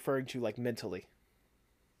supposed to be referring to, like mentally?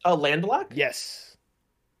 Oh, Landlock? Yes.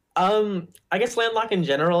 I guess Landlock in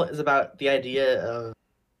general is about the idea of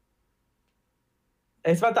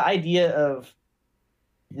It's about the idea of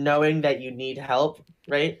knowing that you need help,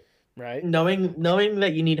 right? Right. Knowing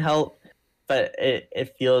that you need help, but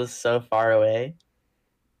it feels so far away.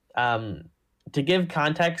 Um, to give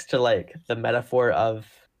context to like the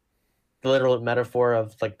literal metaphor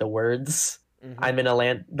of like the words, Mm-hmm. I'm in a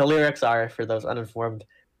land. The lyrics are, for those uninformed,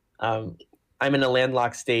 um, I'm in a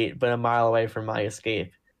landlocked state, but a mile away from my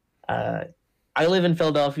escape. Uh, I live in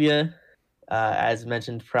Philadelphia, as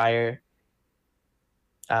mentioned prior.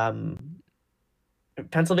 Um,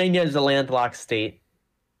 Pennsylvania is a landlocked state.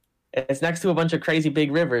 It's next to a bunch of crazy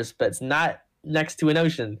big rivers, but it's not next to an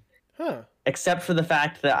ocean, Huh. except for the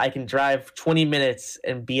fact that I can drive 20 minutes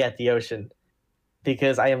and be at the ocean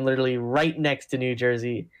because I am literally right next to New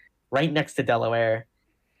Jersey, right next to Delaware,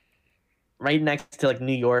 right next to like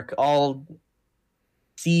New York, all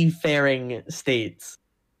seafaring states.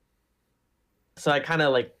 So I kind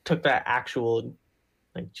of like took that actual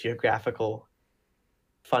like geographical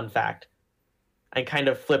fun fact and kind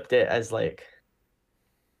of flipped it as like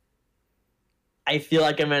I feel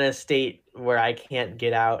like I'm in a state where I can't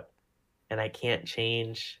get out and I can't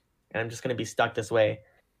change and I'm just going to be stuck this way.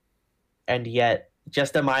 And yet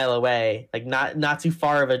just a mile away, like not too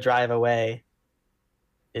far of a drive away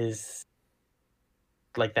is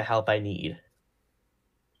like the help I need.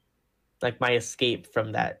 Like my escape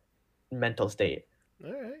from that mental state.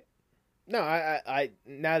 All right. No, I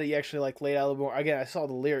now that you actually like laid out a little more. Again, I saw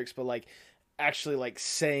the lyrics, but like actually like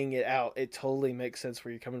saying it out, it totally makes sense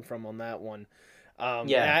where you're coming from on that one. And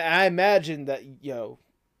Yeah. I imagine that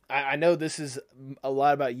I know this is a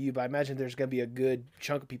lot about you, but I imagine there's gonna be a good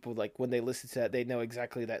chunk of people like when they listen to that, they know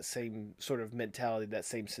exactly that same sort of mentality, that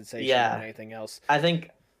same sensation more than Yeah. anything else. I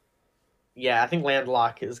think I think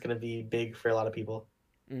Landlock is going to be big for a lot of people.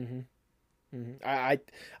 Mm-hmm.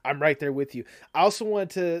 I'm right there with you. I also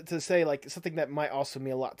wanted to say like something that might also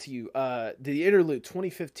mean a lot to you. The interlude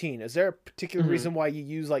 2015. Is there a particular Mm-hmm. reason why you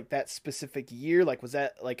use like that specific year? Like, was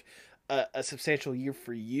that like a substantial year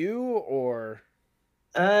for you, or?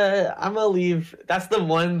 I'm gonna leave. That's the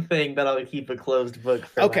one thing that I'll keep a closed book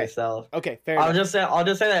for Okay, myself. okay, fair enough. I'll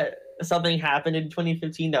just say that something happened in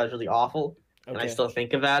 2015 that was really awful, and I Okay, still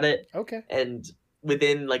think about it. okay, And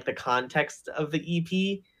within like the context of the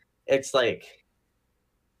EP, it's like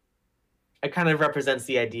it kind of represents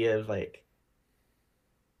the idea of like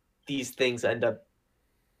these things end up.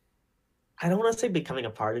 I don't want to say becoming a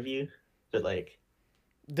part of you, but like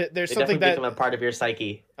There's they something definitely that become a part of your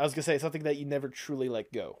psyche. I was gonna say something that you never truly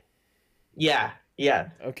let go. Yeah, yeah,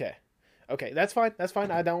 Okay, okay, that's fine. That's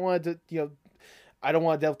fine. I don't want to I don't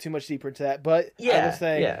want to delve too much deeper into that, but I will yeah,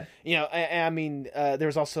 say, yeah. I mean, there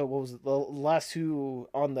was also what was it, the last two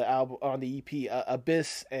on the album on the EP,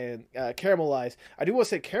 Abyss and Caramelize. I do want to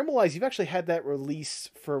say, Caramelize, you've actually had that release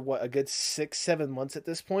for what, a good 6-7 months at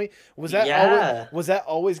this point. Yeah. Was that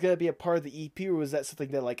always going to be a part of the EP, or was that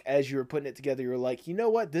something that like as you were putting it together, you were like, you know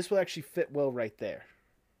what, this will actually fit well right there.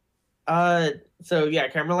 So yeah,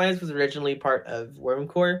 Caramelize was originally part of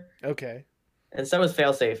Wormcore, Okay. and so was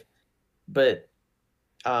Failsafe, but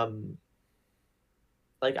um,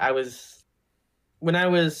 like when I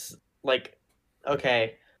was like,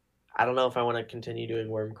 okay, I don't know if I want to continue doing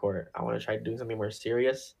Wormcore. I want to try doing something more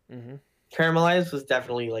serious. Mm-hmm. Caramelize was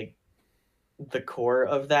definitely like the core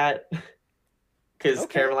of that because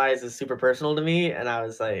Okay. Caramelize is super personal to me, and I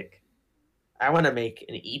was like, I want to make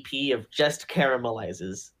an EP of just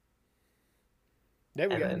Caramelizes, There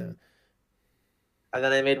we and go.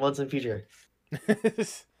 then I made Once in Future.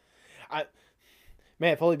 I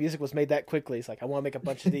Man, if only music was made that quickly. It's like I want to make a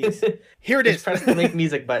bunch of these. Here it Just is. press the make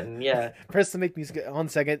music button. Yeah. Press the make music on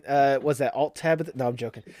second. Was that Alt Tab? No, I'm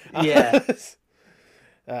joking. Yeah.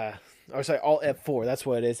 Or sorry, Alt F4. That's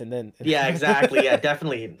what it is, and then. Yeah, exactly. Yeah,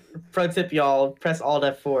 definitely. Pro tip, y'all: press Alt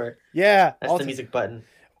F4. Yeah, That's the music button.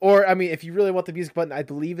 Or I mean, if you really want the music button, I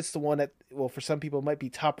believe it's the one that, well, for some people, it might be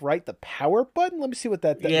top right, the power button. Let me see what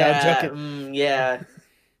that. No, I'm Yeah. joking. Yeah.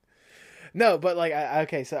 No, but like,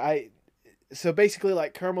 so basically,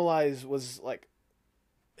 like, Caramelize was like,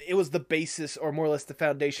 it was the basis, or more or less the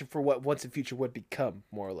foundation for what Once in Future would become,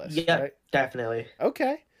 more or less. Yeah. Right? Definitely.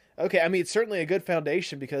 Okay. I mean, it's certainly a good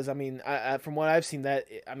foundation because I mean, from what I've seen, I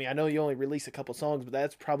mean, I know you only released a couple songs, but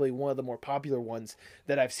that's probably one of the more popular ones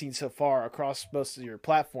that I've seen so far across most of your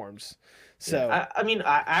platforms. So, I mean,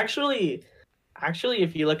 I actually,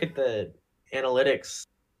 if you look at the analytics,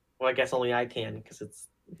 well, I guess only I can because it's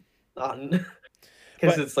on,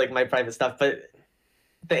 because it's like my private stuff. But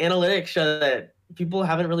the analytics show that people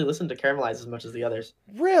haven't really listened to Caramelize as much as the others.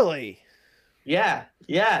 really, Yeah,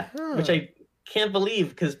 yeah, Huh. which I can't believe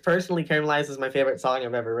because personally, Caramelize is my favorite song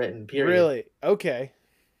I've ever written. Period. really, okay.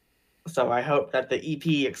 So I hope that the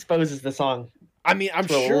EP exposes the song. I mean, I'm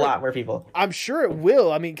to a sure lot more people. I'm sure it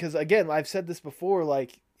will. I mean, because again, I've said this before.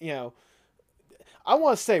 Like, I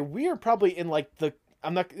want to say we are probably in like the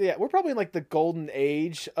we're probably in like the golden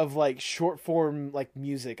age of like short form like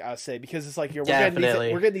music. I would say because it's like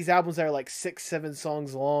Definitely. we're getting these albums that are like 6-7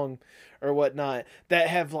 songs long or whatnot that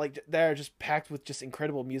have like that are just packed with just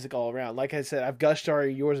incredible music all around. Like I said, I've gushed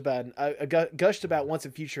already yours about gushed about Once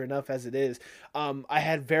and Future enough as it is. I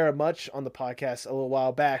had Vera Much on the podcast a little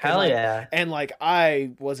while back. Hell yeah. And like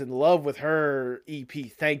I was in love with her EP.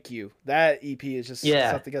 Thank You. That EP is just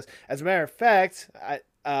something else. As a matter of fact,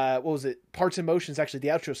 what was it? Parts and Motion is actually the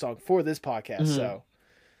outro song for this podcast. Mm-hmm. So,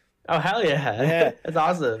 oh hell yeah, that's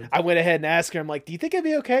awesome. I went ahead and asked her. I'm like, "Do you think it'd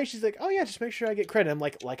be okay?" She's like, "Oh yeah, just make sure I get credit." I'm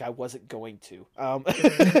like I wasn't going to.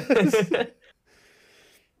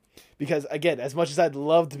 Because again, as much as I'd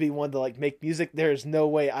love to be one to like make music, there is no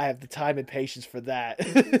way I have the time and patience for that.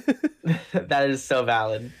 That is so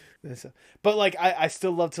valid. But like I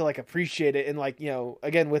still love to like appreciate it, and like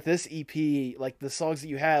again with this EP, like the songs that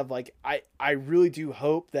you have, like I really do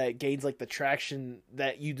hope that it gains like the traction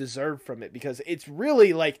that you deserve from it, because it's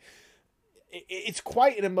really like it's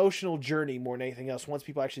quite an emotional journey more than anything else once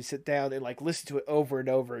people actually sit down and like listen to it over and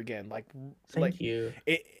over again. Like thank you.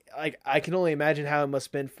 It like I can only imagine how it must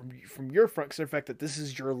have been from your front, because of the fact that this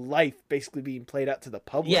is your life basically being played out to the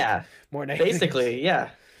public. Yeah, more than basically, yeah.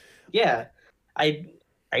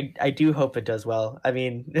 I do hope it does well. I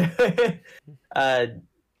mean,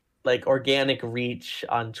 like organic reach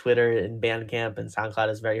on Twitter and Bandcamp and SoundCloud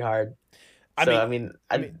is very hard. I mean,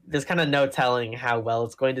 there's kind of no telling how well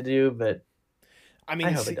it's going to do, but I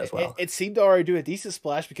hope it does well. It seemed to already do a decent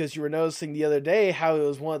splash, because you were noticing the other day how it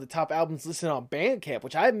was one of the top albums listed on Bandcamp,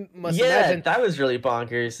 which I must imagine that was really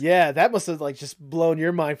bonkers. Yeah, that must have like just blown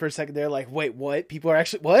your mind for a second there. Like, wait, what? People are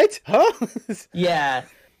actually what? Huh? Yeah.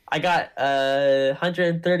 I got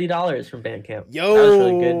 $130 from Bandcamp. Yo, that was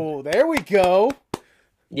really good. There we go.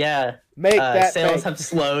 Yeah, make that sales have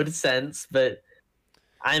slowed since, but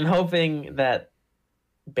I'm hoping that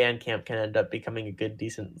Bandcamp can end up becoming a good,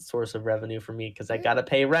 decent source of revenue for me, because I gotta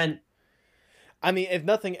pay rent. I mean, if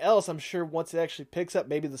nothing else, I'm sure once it actually picks up,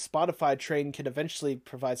 maybe the Spotify train can eventually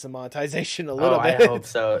provide some monetization a little bit. I hope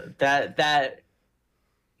so. That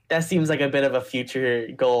seems like a bit of a future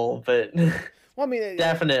goal, but. Well, I mean,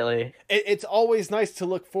 definitely. It's always nice to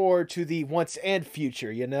look forward to the once and future,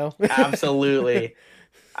 Absolutely.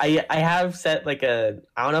 I have set like I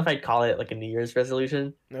don't know if I'd call it like a New Year's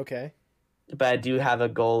resolution. Okay. But I do have a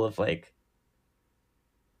goal of like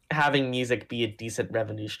having music be a decent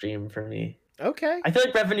revenue stream for me. Okay. I feel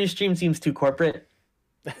like revenue stream seems too corporate.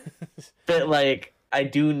 But like I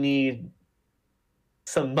do need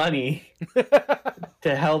some money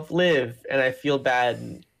to help live, and I feel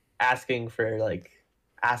bad asking for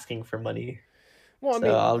money. Well, I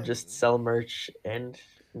mean, I'll just sell merch and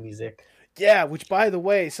music. Yeah, which by the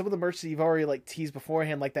way, some of the merch that you've already like teased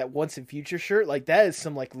beforehand, like that Once and Future shirt, like that is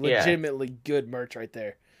some like legitimately good merch right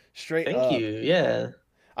there. Straight up. Thank you. Yeah.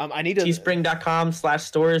 I need to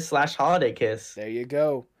teespring.com/stores/holiday kiss. There you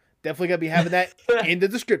go. Definitely gonna be having that in the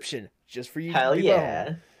description just for you. Hell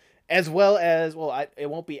yeah. As well as it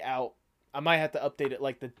won't be out. I might have to update it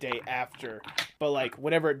like the day after, but like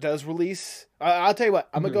whenever it does release, I'll tell you what,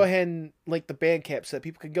 I'm gonna go ahead and link the Bandcamp so that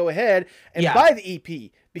people can go ahead and buy the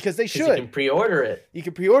EP, because they should. You can pre-order it. You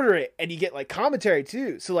can pre-order it, and you get like commentary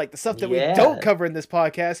too. So like the stuff that we don't cover in this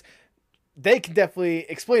podcast, they can definitely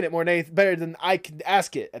explain it better than I can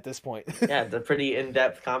ask it at this point. Yeah, it's a pretty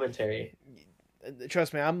in-depth commentary.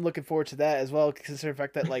 Trust me, I'm looking forward to that as well, considering the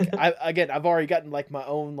fact that like I've already gotten like my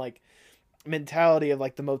own like mentality of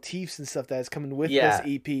like the motifs and stuff that is coming with this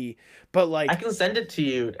EP, but like I can send it to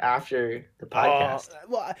you after the podcast.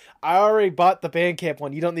 Well, I already bought the Bandcamp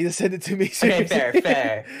one. You don't need to send it to me. Okay,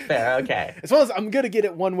 fair. Okay. As well as I'm gonna get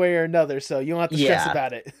it one way or another, so you don't have to stress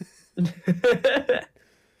about it.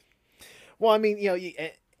 Well, I mean,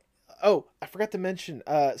 I forgot to mention.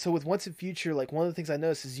 So with Once and Future, like one of the things I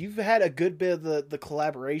noticed is you've had a good bit of the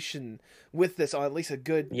collaboration with this on at least a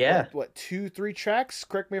good 2-3 tracks.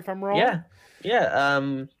 Correct me if I'm wrong.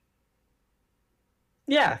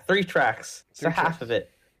 Yeah, 3 tracks. So half of it.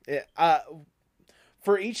 Yeah.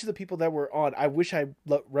 For each of the people that were on, I wish I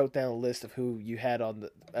wrote down a list of who you had on the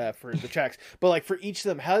for the tracks. But like for each of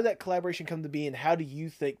them, how did that collaboration come to be, and how do you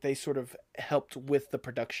think they sort of helped with the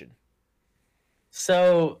production?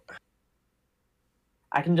 So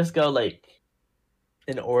I can just go like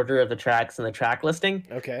in order of the tracks and the track listing.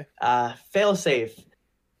 Okay. Failsafe.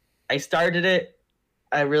 I started it.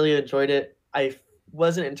 I really enjoyed it. I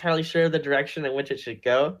wasn't entirely sure of the direction in which it should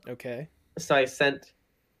go. Okay. So I sent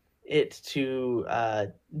it to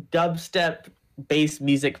dubstep bass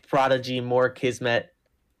music prodigy, More Kismet.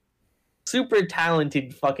 Super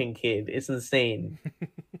talented fucking kid. It's insane.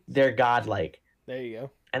 They're godlike. There you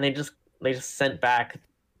go. And they just sent back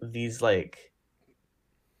these like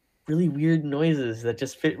really weird noises that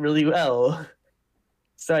just fit really well.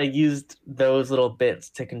 So I used those little bits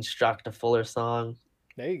to construct a fuller song.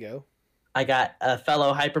 There you go. I got a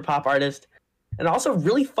fellow hyperpop artist and also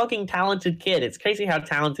really fucking talented kid. It's crazy how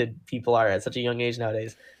talented people are at such a young age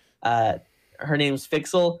nowadays. Her name's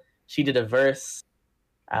Fixel. She did a verse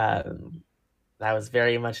that was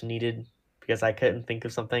very much needed because I couldn't think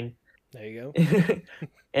of something. There you go.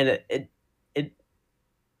 And it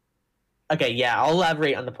okay, yeah, I'll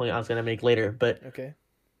elaborate on the point I was gonna make later, but Okay.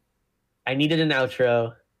 I needed an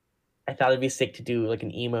outro. I thought it'd be sick to do like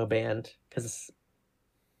an emo band because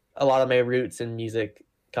a lot of my roots in music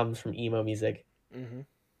comes from emo music. Mm-hmm.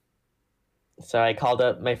 So I called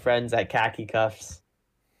up my friends at Khaki Cuffs,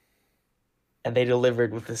 and they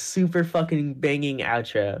delivered with a super fucking banging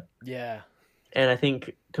outro. Yeah. And I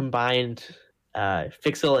think combined,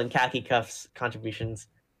 Fixel and Khaki Cuffs contributions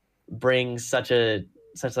brings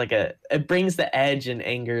it brings the edge and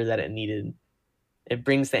anger that it needed. It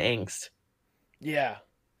brings the angst. Yeah.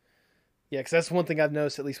 Yeah, because that's one thing I've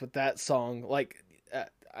noticed, at least with that song. Like,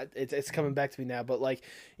 it's coming back to me now, but like,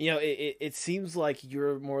 you know, it seems like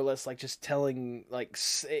you're more or less like just telling, like,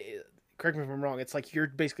 correct me if I'm wrong. It's like you're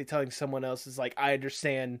basically telling someone else is like, I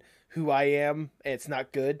understand who I am, and it's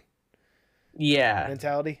not good. Yeah.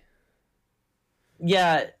 Mentality.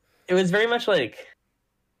 Yeah, it was very much like,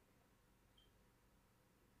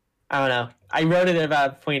 I don't know. I wrote it at about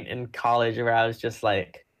a point in college where I was just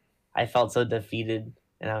like, I felt so defeated,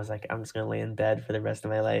 and I was like, I'm just gonna lay in bed for the rest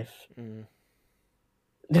of my life. Mm.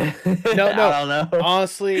 No, I don't know.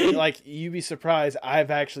 Honestly, like, you'd be surprised.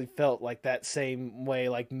 I've actually felt like that same way,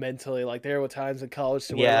 like mentally. Like, there were times in college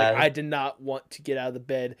where like, I did not want to get out of the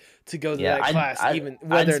bed to go to that class, even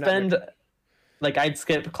whether I'd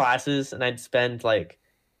skip classes and I'd spend like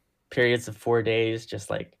periods of 4 days just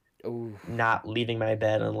like not leaving my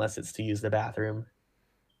bed unless it's to use the bathroom,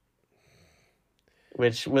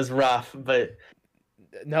 which was rough, but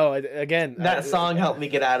no, again, that song helped me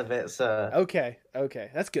get out of it. So okay,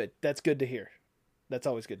 that's good. That's good to hear. That's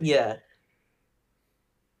always good to hear.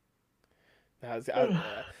 I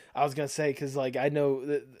was gonna say, because like, I know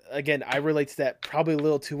that, again, I relate to that probably a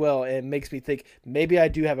little too well, and it makes me think maybe I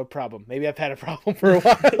do have a problem. Maybe I've had a problem for a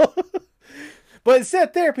while. But instead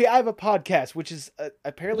of therapy, I have a podcast, which is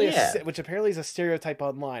apparently is a stereotype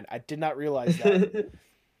online. I did not realize that.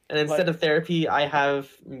 And instead of therapy, I have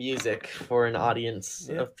music for an audience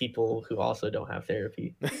of people who also don't have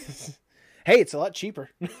therapy. Hey, it's a lot cheaper.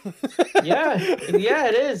 yeah,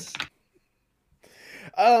 it is.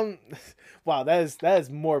 Wow, that is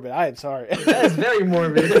morbid. I am sorry. That is very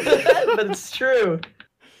morbid, but it's true.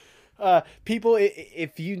 People,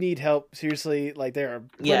 if you need help, seriously, like, there are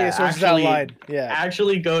plenty of sources online. Yeah,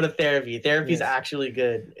 actually go to therapy. Therapy is actually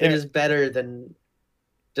good. It is better than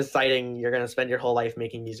deciding you're going to spend your whole life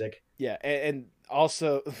making music. Yeah, and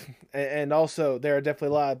also there are definitely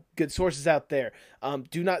a lot of good sources out there.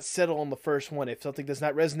 Do not settle on the first one. If something does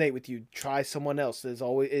not resonate with you, try someone else. There's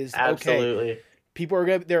always absolutely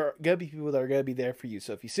okay. There are gonna be people that are gonna be there for you.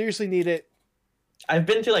 So if you seriously need it, I've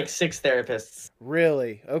been to like 6 therapists.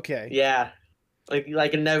 Really? Okay. Yeah, like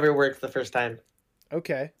it never works the first time.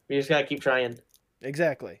 Okay. You just gotta keep trying.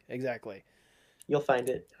 Exactly. You'll find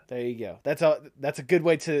it. There you go. That's a good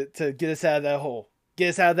way to get us out of that hole. Get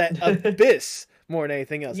us out of that abyss more than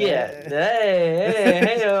anything else. Yeah.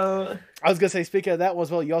 Hey. I was gonna say, speaking of that one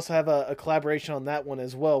as well, you also have a collaboration on that one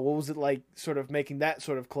as well. What was it like, sort of making that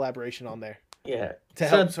sort of collaboration on there? Yeah. To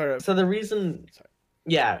help sort of. So the reason,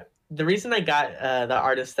 the reason I got the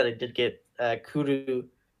artist that I did get, Kuru.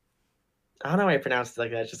 I don't know why I pronounced it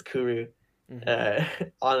like that. It's just Kuru. Mm-hmm.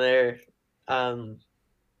 On there.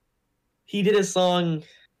 He did a song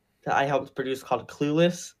that I helped produce called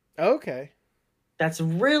Clueless. Okay. That's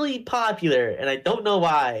really popular, and I don't know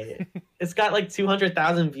why. It's got like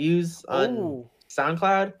 200,000 views on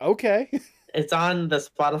SoundCloud. Okay. It's on the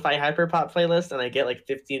Spotify Hyperpop playlist, and I get like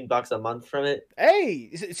 $15 a month from it.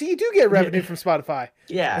 Hey, so you do get revenue from Spotify.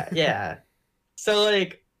 Yeah. So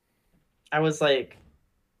like, I was like,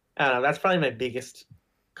 I don't know, that's probably my biggest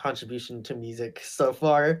contribution to music so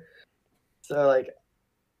far. So like,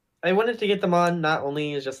 I wanted to get them on. Not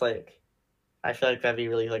only is just like, I feel like that'd be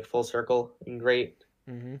really like full circle and great,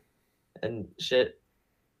 and shit,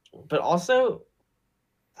 but also,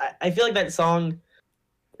 I feel like that song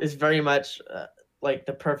is very much like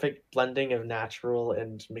the perfect blending of natural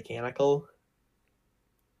and mechanical.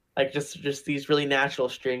 Like just these really natural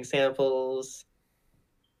string samples,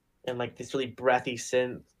 and like this really breathy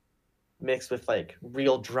synth mixed with like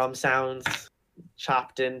real drum sounds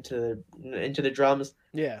chopped into the drums.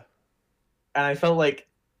 Yeah. And I felt like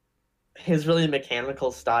his really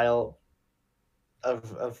mechanical style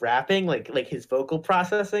of rapping, like his vocal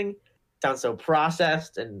processing sounds so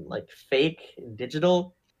processed and like fake and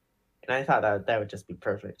digital. And I thought that would just be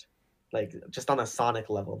perfect. Like just on a sonic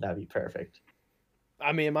level, that'd be perfect.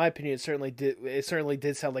 I mean, in my opinion, it certainly did. It certainly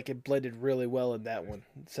did sound like it blended really well in that one.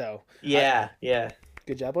 So Yeah.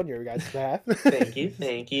 good job on your guys' behalf.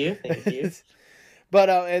 Thank you. But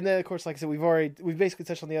and then of course, like I said, we've basically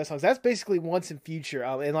touched on the other songs. That's basically Once and Future.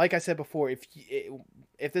 And like I said before,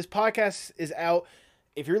 if this podcast is out,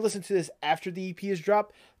 if you're listening to this after the EP is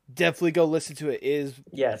dropped, definitely go listen to it.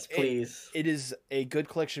 Yes, please. It is a good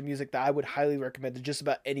collection of music that I would highly recommend to just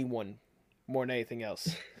about anyone, more than anything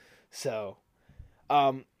else. So,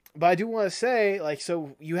 but I do want to say, like,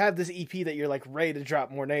 so you have this EP that you're like ready to drop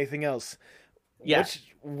more than anything else. Yeah.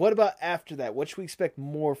 What about after that? What should we expect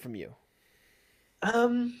more from you?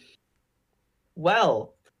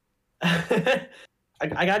 Well, I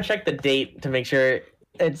gotta check the date to make sure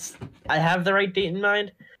I have the right date in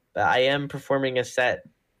mind, but I am performing a set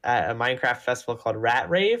at a Minecraft festival called Rat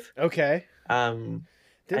Rave. Okay.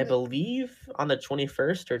 I believe on the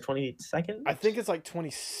 21st or 22nd. I think it's like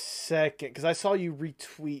 22nd because I saw you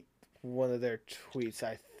retweet one of their tweets.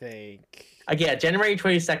 I think. Yeah, January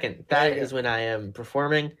 22nd. That is when I am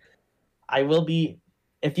performing. I will be.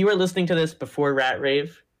 If you are listening to this before Rat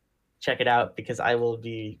Rave, check it out because I will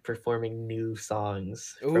be performing new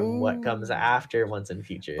songs from what comes after Once and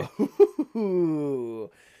Future.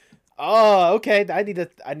 Ooh. Oh, okay. I need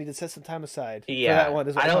to set some time aside for that one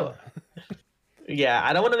as well.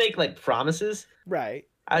 I don't want to make like promises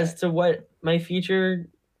as to what my future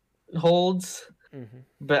holds,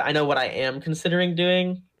 but I know what I am considering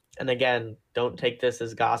doing. And again, don't take this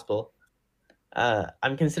as gospel.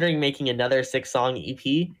 I'm considering making another 6-song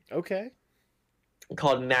EP. Okay.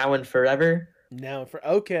 Called Now and Forever.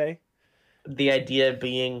 Okay. The idea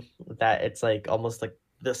being that it's like almost like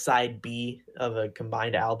the side B of a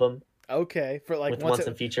combined album. Okay. For like with Once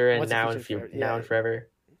and Future and Now and Forever.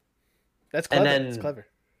 That's clever. And then, that's clever.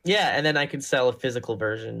 Yeah, and then I could sell a physical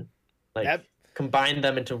version. Like combine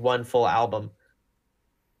them into one full album.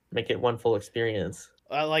 Make it one full experience.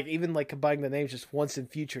 Like even like combining the names, just Once and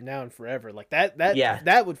Future, Now and Forever, like that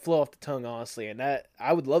would flow off the tongue, honestly, and that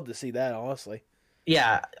I would love to see that, honestly.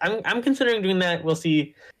 Yeah, I'm considering doing that. We'll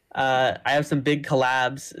see. I have some big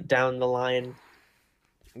collabs down the line.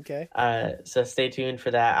 Okay. So stay tuned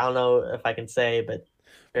for that. I don't know if I can say, but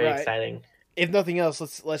very exciting. If nothing else,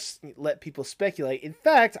 let's let people speculate. In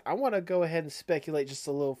fact, I want to go ahead and speculate just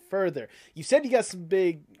a little further. You said you got some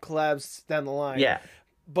big collabs down the line. Yeah.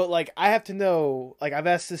 But, like, I have to know, like, I've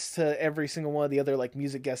asked this to every single one of the other, like,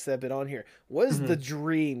 music guests that have been on here. What is the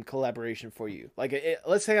dream collaboration for you? Like,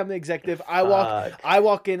 let's say I'm the executive. I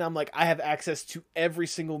walk in, I'm like, I have access to every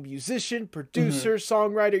single musician, producer,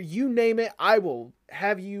 songwriter, you name it. I will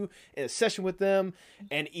have you in a session with them,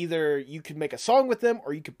 and either you could make a song with them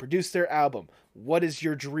or you could produce their album. What is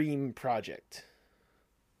your dream project?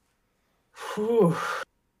 Whew.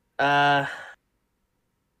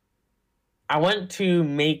 I want to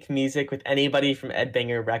make music with anybody from Ed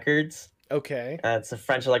Banger Records. Okay. It's a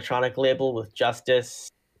French electronic label with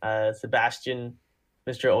Justice, Sebastian,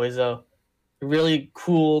 Mr. Oizo. Really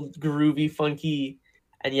cool, groovy, funky,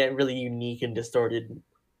 and yet really unique and distorted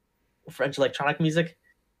French electronic music.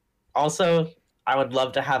 Also, I would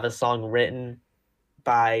love to have a song written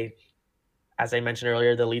by, as I mentioned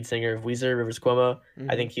earlier, the lead singer of Weezer, Rivers Cuomo.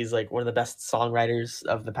 I think he's like one of the best songwriters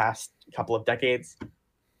of the past couple of decades.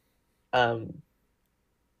 Like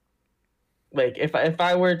if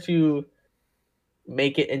I were to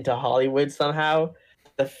make it into Hollywood somehow,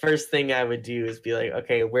 the first thing I would do is be like,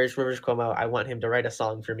 okay, where's Rivers Cuomo? I want him to write a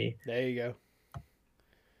song for me. There you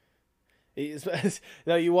go.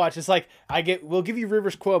 No, you watch. It's like we'll give you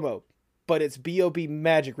Rivers Cuomo, but it's B.O.B.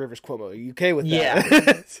 Magic Rivers Cuomo. Are you okay with that?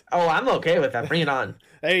 Yeah. Oh, I'm okay with that. Bring it on.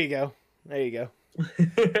 There you go.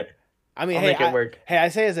 I mean, I'll make it work. Hey, I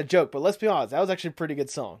say it as a joke, but let's be honest, that was actually a pretty good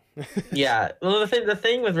song. Yeah. Well, the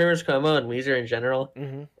thing with Rivers Cuomo and Weezer in general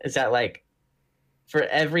is that, like, for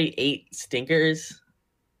every 8 stinkers,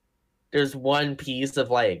 there's one piece of,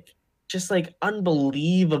 like, just, like,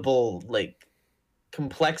 unbelievable, like,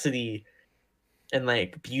 complexity and,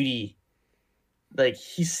 like, beauty. Like,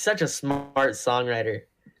 he's such a smart songwriter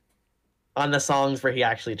on the songs where he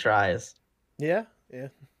actually tries. Yeah.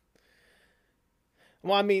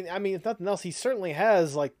 Well, I mean, if nothing else, he certainly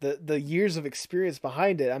has like the years of experience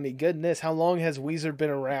behind it. I mean, goodness, how long has Weezer been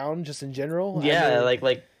around, just in general? Yeah, I mean,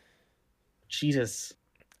 like Jesus.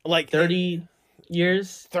 Like 30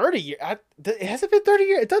 years. 30 years. It hasn't been 30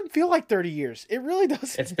 years. It doesn't feel like 30 years. It really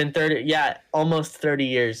doesn't. It's been 30. Yeah, almost 30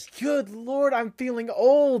 years. Good Lord, I'm feeling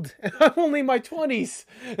old. And I'm only in my 20s.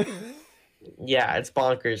 Yeah, it's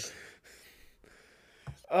bonkers.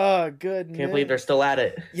 Oh, goodness. Can't believe they're still at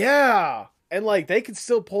it. Yeah. And like they can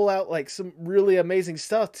still pull out like some really amazing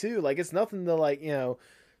stuff too. Like it's nothing to like,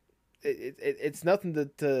 it's nothing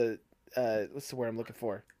to what's the word I'm looking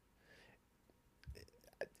for?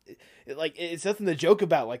 Like it's nothing to joke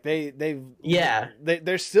about. Like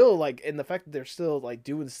they're still like, and the fact that they're still like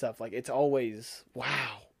doing stuff, like it's always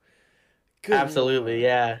wow. Good Absolutely, Lord.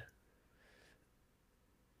 yeah.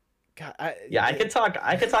 God, I could talk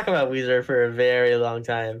about Weezer for a very long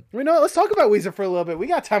time. You know what? Let's talk about Weezer for a little bit. We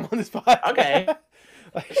got time on this podcast. Okay.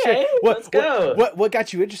 Like, Okay, let's go. What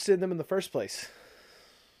got you interested in them in the first place?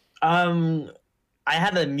 I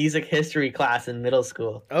had a music history class in middle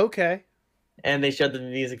school, Okay. and they showed the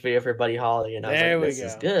music video for Buddy Holly, and I was There like, we "This go.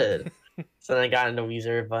 is good." So then I got into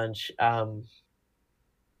Weezer a bunch. I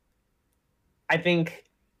think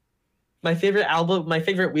my favorite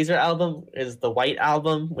Weezer album is the White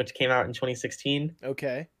Album, which came out in 2016.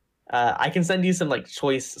 Okay. I can send you some like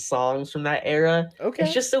choice songs from that era. Okay.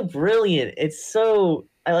 It's just so brilliant. It's so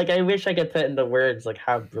I wish I could put into words like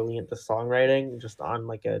how brilliant the songwriting just on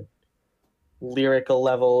like a lyrical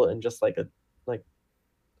level and just like the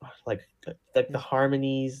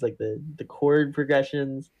harmonies, like the chord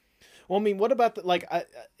progressions. Well, I mean, what about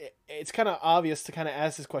it's kind of obvious to kind of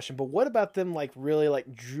ask this question, but what about them like really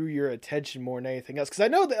like drew your attention more than anything else? Because I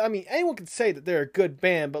know that, I mean, anyone can say that they're a good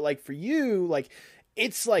band, but like for you, like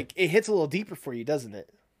it's like it hits a little deeper for you, doesn't it?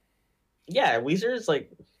 Yeah, Weezer's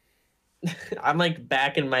like I'm like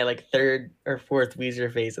back in my like third or fourth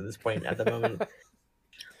Weezer phase at this point at the moment.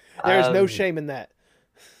 There's no shame in that.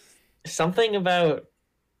 Something about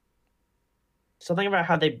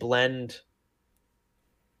how they blend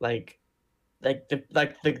the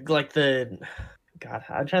God,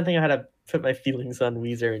 I'm trying to think of how to put my feelings on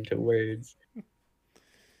Weezer into words.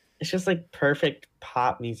 It's just like perfect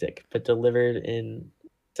pop music, but delivered in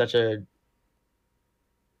such a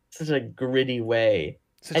gritty way,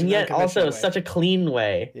 and yet also such a clean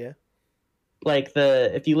way. Yeah. Like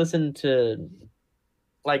if you listen to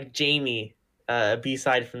like Jamie, a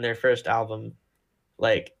B-side from their first album,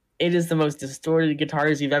 like it is the most distorted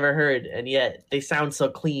guitars you've ever heard, and yet they sound so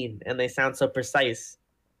clean and they sound so precise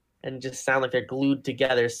and just sound like they're glued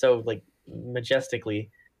together so like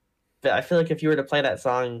majestically. But I feel like if you were to play that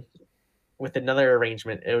song with another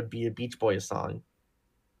arrangement, it would be a Beach Boys song.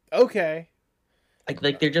 Okay.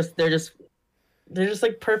 Like they're just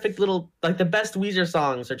like perfect little, like the best Weezer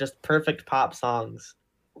songs are just perfect pop songs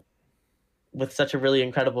with such a really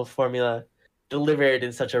incredible formula delivered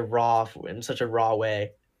in such a raw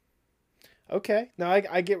way. Okay. Now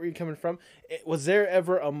I get where you're coming from. Was there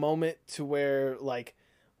ever a moment to where like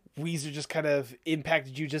Weezer just kind of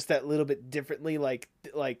impacted you just that little bit differently? Like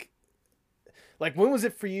when was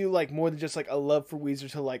it for you? Like more than just like a love for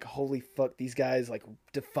Weezer to like, holy fuck, these guys like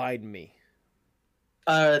defined me.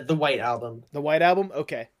 The White Album. The White Album.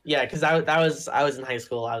 Okay. Yeah, because I was in high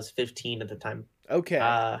school. I was 15 at the time. Okay.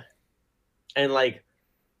 And like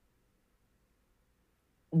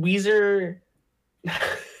Weezer.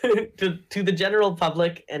 to the general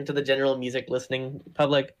public and to the general music listening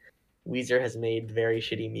public, Weezer has made very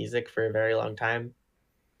shitty music for a very long time.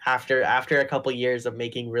 After a couple years of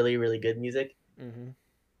making really, really good music,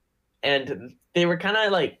 and they were kind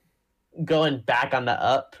of like going back on the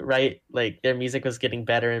up, right? Like their music was getting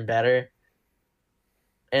better and better,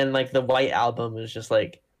 and like the White Album was just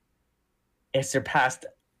like it surpassed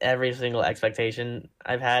every single expectation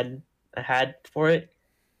I had for it.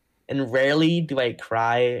 And rarely do I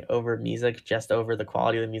cry over music just over the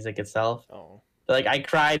quality of the music itself. Oh. But, like I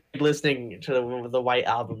cried listening to the White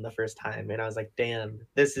Album the first time, and I was like, "Damn,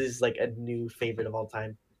 this is like a new favorite of all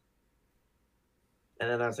time." And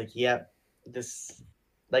then I was like, "Yep, this."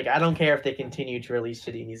 Like I don't care if they continue to release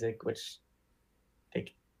shitty music, which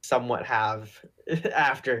they somewhat have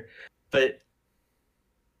after, but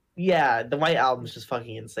yeah, the White Album is just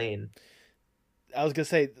fucking insane. I was gonna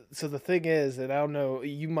say, so the thing is, and I don't know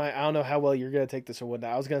how well you're gonna take this or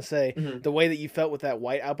whatnot. I was gonna say the way that you felt with that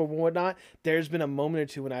White Album and whatnot. There's been a moment or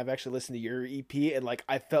two when I've actually listened to your EP and like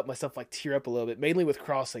I felt myself like tear up a little bit, mainly with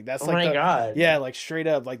Crossing. That's God, yeah, like straight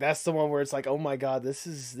up, like that's the one where it's like, oh my god, this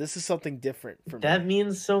is something different for me. That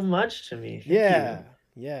means so much to me. Thank you.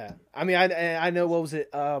 Yeah. I mean, I know, what was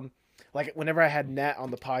it? Like whenever I had Nat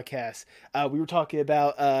on the podcast, we were talking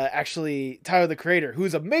about actually Tyler the Creator,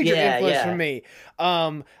 who's a major influence for me.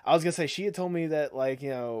 I was gonna say she had told me that like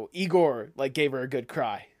Igor like gave her a good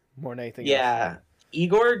cry more than anything else.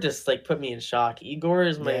 Igor just like put me in shock. Igor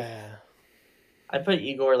is my Yeah. I put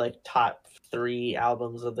Igor like top 3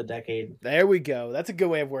 albums of the decade. There we go. That's a good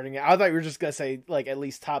way of wording it. I thought you were just gonna say like at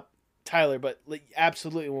least top Tyler, but like,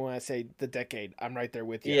 absolutely when I say the decade, I'm right there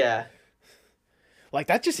with you. Yeah. Like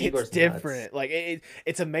that just Igor's hits different. Nuts. Like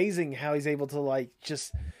it's amazing how he's able to like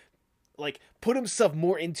just like put himself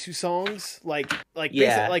more into songs. Like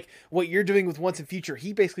yeah. like what you're doing with Once and Future.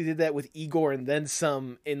 He basically did that with Igor and then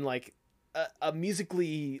some in like a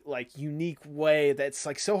musically like unique way that's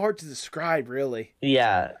like so hard to describe. Really.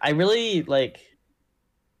 Yeah, I really like.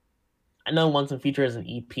 I know Once and Future is an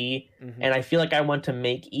EP, and I feel like I want to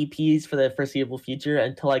make EPs for the foreseeable future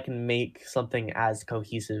until I can make something as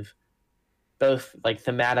cohesive, both like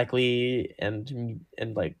thematically and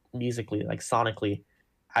like musically, like sonically,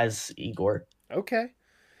 as Igor. Okay.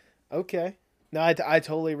 No, I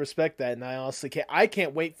totally respect that, and I honestly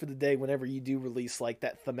can't wait for the day whenever you do release like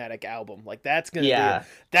that thematic album. Like that's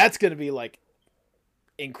gonna be like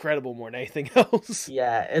incredible more than anything else.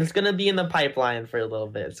 Yeah, it's gonna be in the pipeline for a little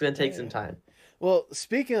bit. It's gonna take some time. Well,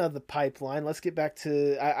 speaking of the pipeline, let's get back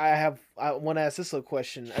to. I want to ask this little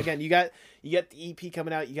question again. You got the EP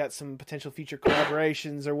coming out. You got some potential future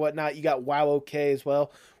collaborations or whatnot. You got Wow OK as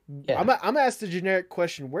well. Yeah. I'm gonna ask the generic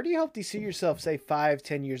question. Where do you hope to see yourself, say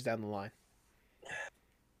 5-10 years down the line?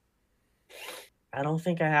 I don't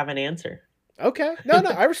think I have an answer. Okay. No,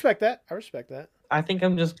 I respect that. I think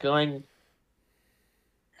I'm just going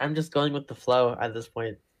with the flow at this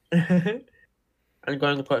point. I'm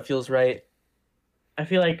going with what feels right. I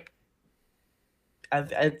feel like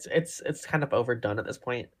it's kind of overdone at this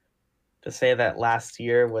point to say that last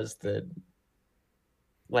year was the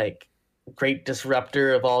like great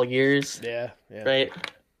disruptor of all years. Yeah. Right?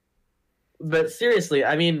 But seriously,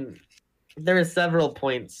 I mean, there are several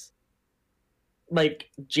points. Like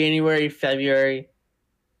January, February,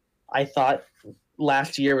 I thought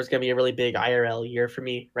last year was going to be a really big IRL year for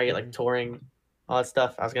me, right? Like touring, all that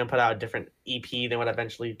stuff. I was going to put out a different EP than what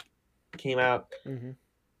eventually came out.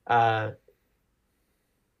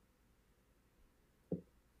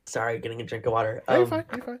 Sorry, getting a drink of water. You're fine.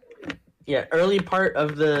 Yeah, early part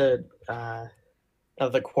of the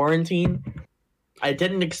quarantine, I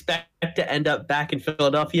didn't expect to end up back in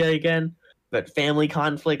Philadelphia again, but family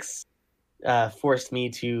conflicts forced me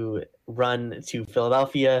to run to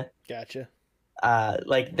Philadelphia. Gotcha.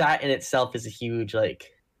 Like that in itself is a huge like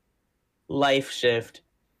life shift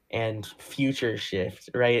and future shift,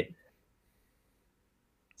 right?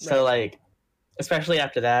 So like, especially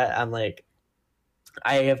after that, I'm like,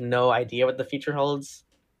 I have no idea what the future holds.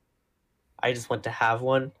 I just want to have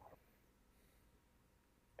one,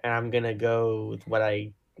 and I'm gonna go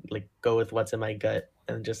with go with what's in my gut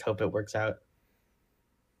and just hope it works out.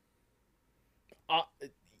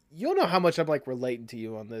 You'll know how much I'm like relating to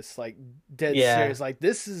you on this, like dead serious. Like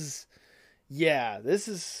this is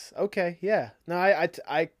okay. Yeah, no, I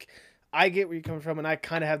get where you're coming from, and I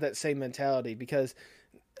kind of have that same mentality because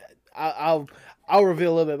I'll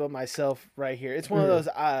reveal a little bit about myself right here. It's one of those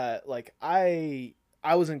like I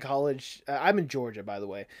was in college. I'm in Georgia, by the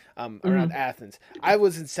way, around Athens. I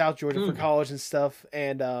was in South Georgia for college and stuff,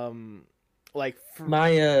 and like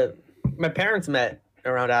my parents met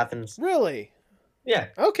around Athens. Really? Yeah.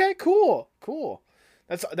 Okay. Cool.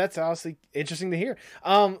 That's honestly interesting to hear.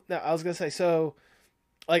 Now, I was gonna say, so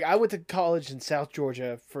like I went to college in South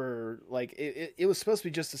Georgia for like it was supposed to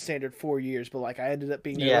be just a standard 4 years, but like I ended up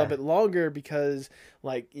being there a little bit longer because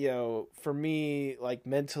like, you know, for me, like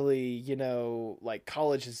mentally, you know, like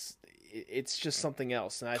college it's just something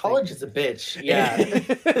else. And college is a bitch. Yeah.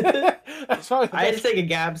 I had to take a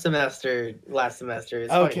gap semester last semester.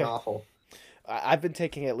 It's fucking awful. I've been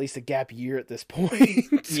taking at least a gap year at this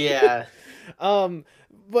point. Yeah.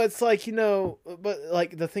 But it's like, you know, but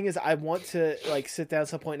like the thing is I want to like sit down at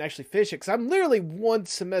some point and actually finish it because I'm literally one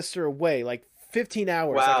semester away, like 15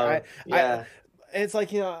 hours. Wow. Like and it's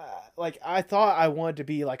like, you know, like I thought I wanted to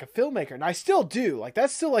be like a filmmaker, and I still do. Like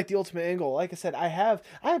that's still like the ultimate end goal. Like I said, I have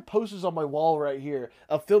posters on my wall right here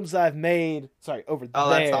of films that I've made. Sorry, over there.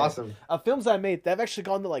 That's awesome. Of films that I made that have actually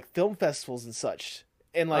gone to like film festivals and such.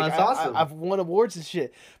 And like awesome. I've won awards and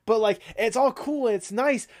shit, but like it's all cool and it's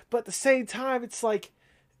nice, but at the same time, it's like,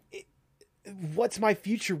 what's my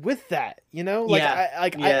future with that? You know, like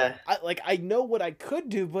I know what I could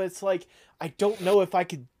do, but it's like I don't know if I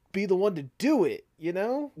could be the one to do it. You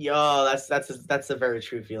know? Yo, that's a very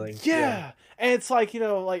true feeling. Yeah. And it's like, you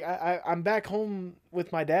know, like I'm back home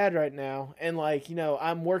with my dad right now, and like, you know,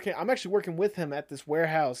 I'm actually working with him at this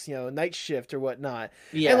warehouse, you know, night shift or whatnot.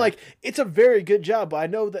 Yeah. And like it's a very good job, but I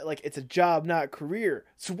know that like it's a job, not a career.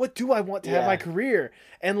 So what do I want to have my career?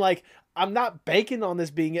 And like I'm not banking on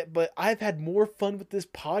this being it, but I've had more fun with this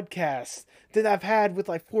podcast than I've had with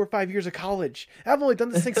like 4 or 5 years of college. I've only done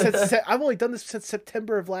this thing since I've only done this since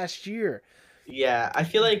September of last year. Yeah, I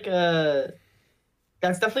feel like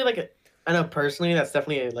that's definitely like I know personally that's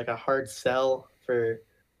definitely like a hard sell for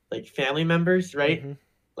like family members, right? Mm-hmm.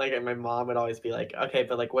 Like my mom would always be like, "Okay,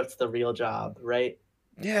 but like what's the real job, right?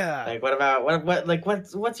 Yeah. Like what about what like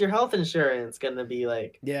what's your health insurance going to be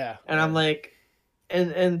like?" Yeah. And I'm like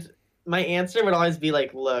and my answer would always be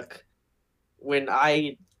like, "Look, when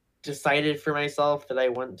I decided for myself that I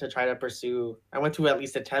want to try to pursue I want to at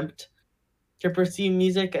least attempt to pursue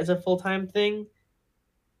music as a full-time thing,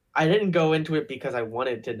 I didn't go into it because I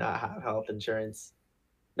wanted to not have health insurance,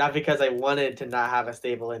 not because I wanted to not have a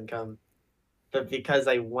stable income, but because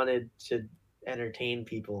I wanted to entertain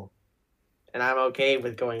people. And I'm okay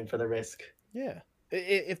with going for the risk." Yeah.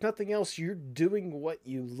 If nothing else, you're doing what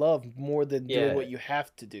you love more than doing Yeah. what you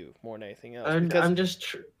have to do more than anything else. I'm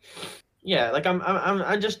just yeah, like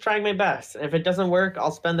I'm just trying my best. If it doesn't work,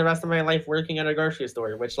 I'll spend the rest of my life working at a grocery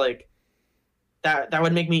store, which like that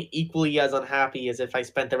would make me equally as unhappy as if I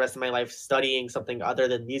spent the rest of my life studying something other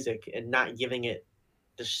than music and not giving it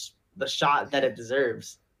the shot that it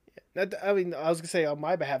deserves. I mean, I was gonna say on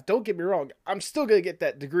my behalf. Don't get me wrong. I'm still gonna get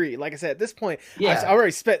that degree. Like I said, at this point, Yeah. I've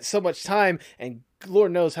already spent so much time, and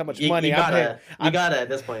Lord knows how much money you I've gotta, paid. you gotta at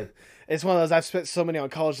this point. It's one of those I've spent so many on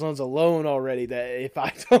college loans alone already that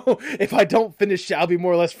if I don't finish it, I'll be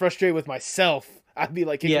more or less frustrated with myself. I'd be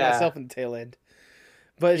like kicking Yeah. myself in the tail end.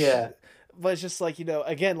 But Yeah. but it's just like,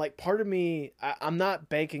 again, like part of me, I'm not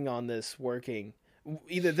banking on this working,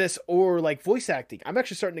 either this or like voice acting. I'm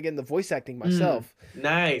actually starting to get into voice acting myself.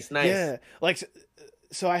 Nice. Yeah, like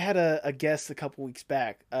so I had a guest a couple weeks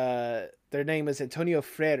back. Their name is Antonio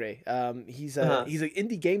Freire. He's an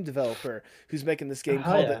indie game developer who's making this game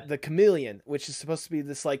called the Chameleon, which is supposed to be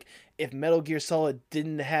this like if Metal Gear Solid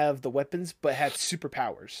didn't have the weapons but had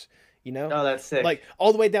superpowers. Oh, that's sick. Like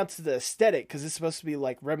all the way down to the aesthetic, because it's supposed to be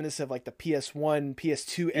like reminiscent of like the PS1,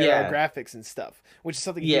 PS2 era graphics and stuff, which is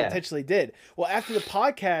something he intentionally did. Well, after the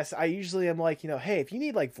podcast, I usually am like, hey, if you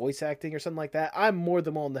need like voice acting or something like that, I'm more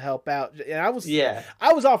than willing to help out. And I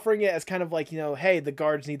was offering it as kind of like, hey, the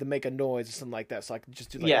guards need to make a noise or something like that, so I can just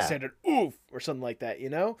do like a standard oof or something like that,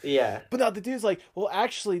 Yeah. But now the dude's like, well,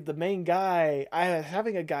 actually, the main guy, I was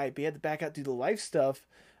having a guy, but he had to back out do the life stuff.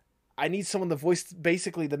 I need someone to voice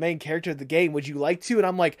basically the main character of the game. Would you like to? And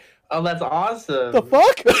I'm like, oh, that's awesome. The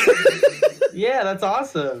fuck? Yeah, that's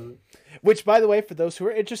awesome. Which, by the way, for those who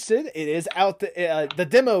are interested, it is out. The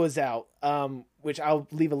demo is out, which I'll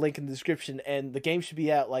leave a link in the description. And the game should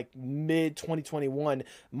be out like mid 2021.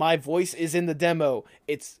 My voice is in the demo.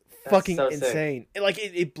 It's fucking insane.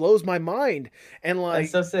 It blows my mind. And like,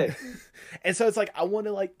 that's so sick. And so it's like I want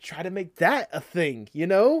to like try to make that a thing,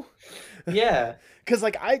 Yeah. Because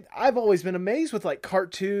like I've always been amazed with like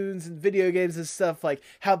cartoons and video games and stuff, like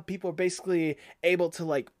how people are basically able to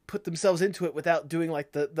like put themselves into it without doing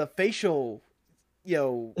like the facial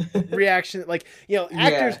reaction, like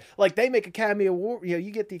actors like they make Academy Award,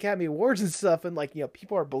 you get the Academy Awards and stuff, and like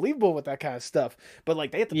people are believable with that kind of stuff, but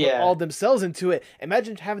like they have to put all themselves into it.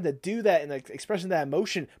 Imagine having to do that and like expressing that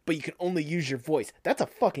emotion, but you can only use your voice. That's a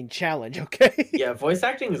fucking challenge. Okay. Yeah, voice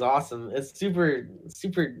acting is awesome. It's super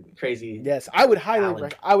crazy. Yes, I would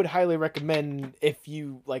highly recommend, if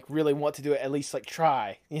you like really want to do it, at least like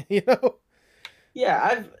try.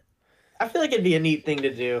 Yeah, I feel like it'd be a neat thing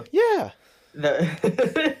to do. Yeah.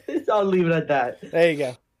 I'll leave it at that. There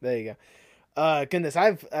you go. Goodness,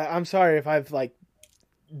 I'm sorry if I've like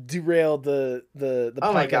derailed the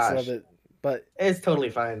podcast of it, but it's totally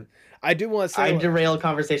fine. I do want to say I derail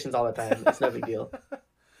conversations all the time. It's no big deal.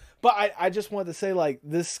 But I just wanted to say, like,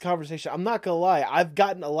 this conversation, I'm not gonna lie, I've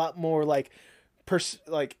gotten a lot more like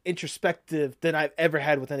introspective than I've ever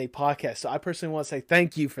had with any podcast. So I personally want to say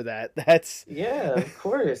thank you for that. That's of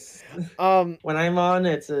course. When I'm on,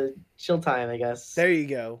 it's a chill time, I guess. There you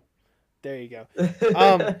go.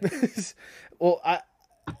 Well,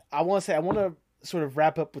 I want to sort of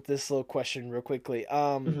wrap up with this little question real quickly.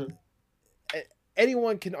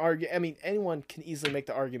 Anyone can argue. I mean, anyone can easily make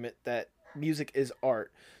the argument that music is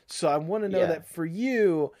art. So I want to know that for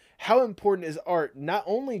you, how important is art, not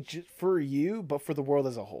only just for you, but for the world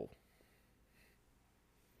as a whole?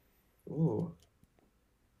 Ooh.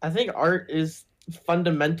 I think art is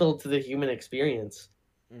fundamental to the human experience.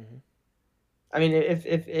 Mm-hmm. I mean,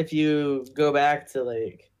 if you go back to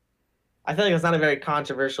like, I feel like it's not a very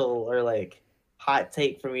controversial or like hot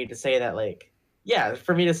take for me to say that, like,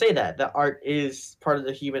 for me to say that art is part of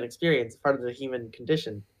the human experience, part of the human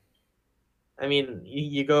condition. I mean,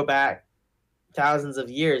 you go back thousands of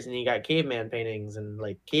years, and you got caveman paintings and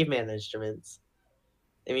like caveman instruments.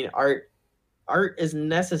 I mean, art is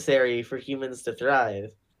necessary for humans to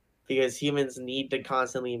thrive, because humans need to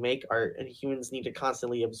constantly make art, and humans need to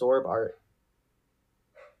constantly absorb art.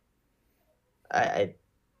 I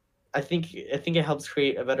I think it helps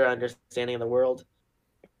create a better understanding of the world,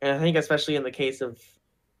 and I think especially in the case of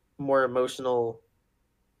more emotional,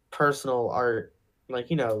 personal art, like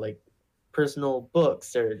like personal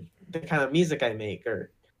books or the kind of music I make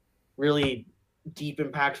or really deep,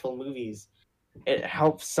 impactful movies, it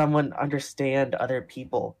helps someone understand other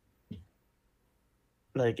people.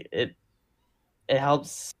 Like it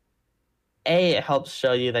helps. It helps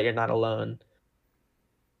show you that you're not alone.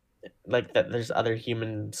 Like that there's other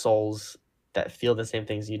human souls that feel the same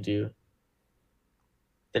things you do.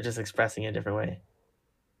 They're just expressing it a different way.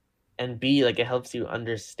 And B, like it helps you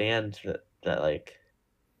understand that like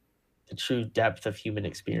the true depth of human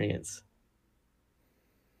experience,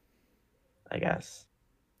 I guess.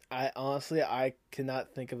 I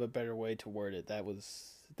cannot think of a better way to word it. That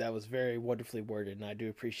was very wonderfully worded, and I do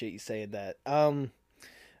appreciate you saying that. Thank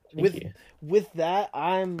you. With that,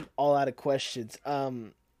 I'm all out of questions.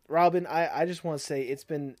 Robin, I just want to say it's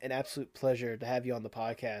been an absolute pleasure to have you on the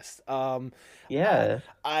podcast. Yeah.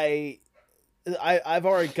 I've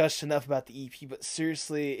already gushed enough about the EP, but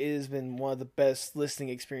seriously, it has been one of the best listening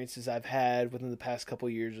experiences I've had within the past couple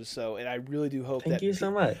of years or so, and I really do hope Thank you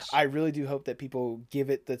so much. I really do hope that people give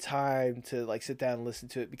it the time to like sit down and listen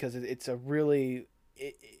to it, because it's a really,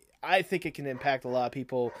 I think it can impact a lot of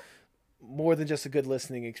people more than just a good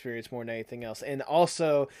listening experience, more than anything else. And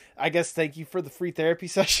also, I guess thank you for the free therapy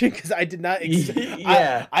session, because I did not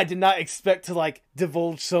Yeah. I did not expect to like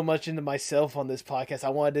divulge so much into myself on this podcast.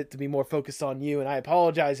 I wanted it to be more focused on you, and I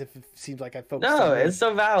apologize if it seems like I focused No, on you. it's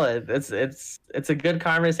so valid. It's a good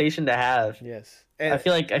conversation to have. Yes. And I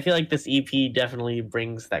feel like this EP definitely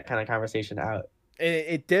brings that kind of conversation out.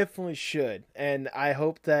 it definitely should. And I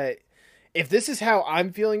hope that if this is how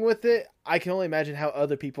I'm feeling with it, I can only imagine how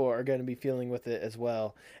other people are going to be feeling with it as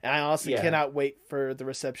well. And I also cannot wait for the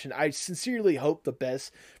reception. I sincerely hope the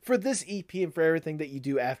best for this EP and for everything that you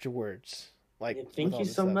do afterwards. Like, thank you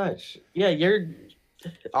so much. Yeah,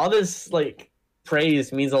 all this like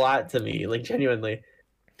praise means a lot to me, like genuinely.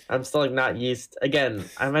 I'm still like not used. Again,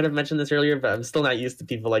 I might have mentioned this earlier, but I'm still not used to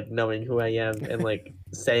people like knowing who I am and like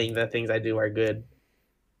saying that things I do are good.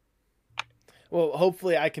 Well,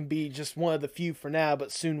 hopefully I can be just one of the few for now,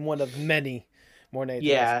 but soon one of many more than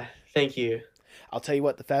anything else. Thank you. I'll tell you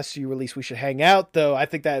what, the faster you release, we should hang out, though. I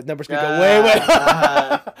think that number's going to go way.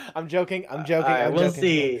 I'm joking. We'll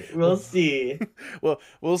see. We'll see. Well,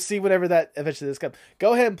 we'll see whenever that eventually does come.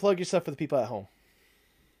 Go ahead and plug yourself for the people at home.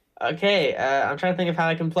 Okay. I'm trying to think of how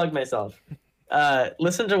I can plug myself.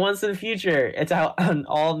 Listen to Once in the Future. It's out on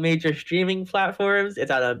all major streaming platforms.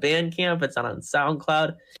 It's out on Bandcamp. It's out on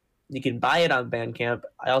SoundCloud. You can buy it on Bandcamp.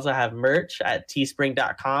 I also have merch at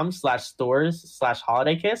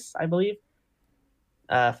teespring.com/stores/holidaykiss, I believe.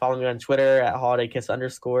 Follow me on Twitter at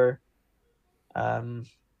holidaykiss_.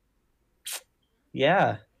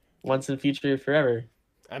 Yeah. Once in the future forever.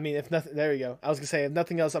 I mean, if nothing, there you go. I was going to say, if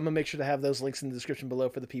nothing else, I'm going to make sure to have those links in the description below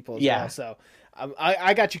for the people as well. So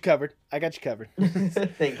I got you covered. Thank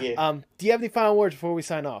you. Do you have any final words before we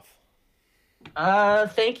sign off?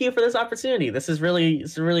 Thank you for this opportunity. It's a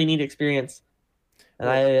really neat experience, and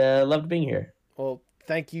I loved being here. Well,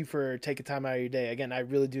 thank you for taking time out of your day. Again, I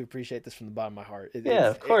really do appreciate this from the bottom of my heart.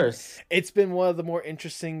 Of course. It's been one of the more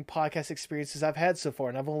interesting podcast experiences I've had so far,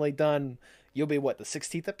 and I've only done. You'll be the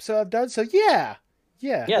 16th episode I've done. So yeah.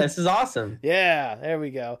 This is awesome. Yeah, there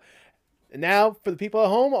we go. And now for the people at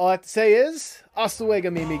home, all I have to say is hasta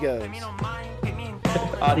luego, mi amigos.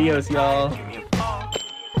 Adios, y'all.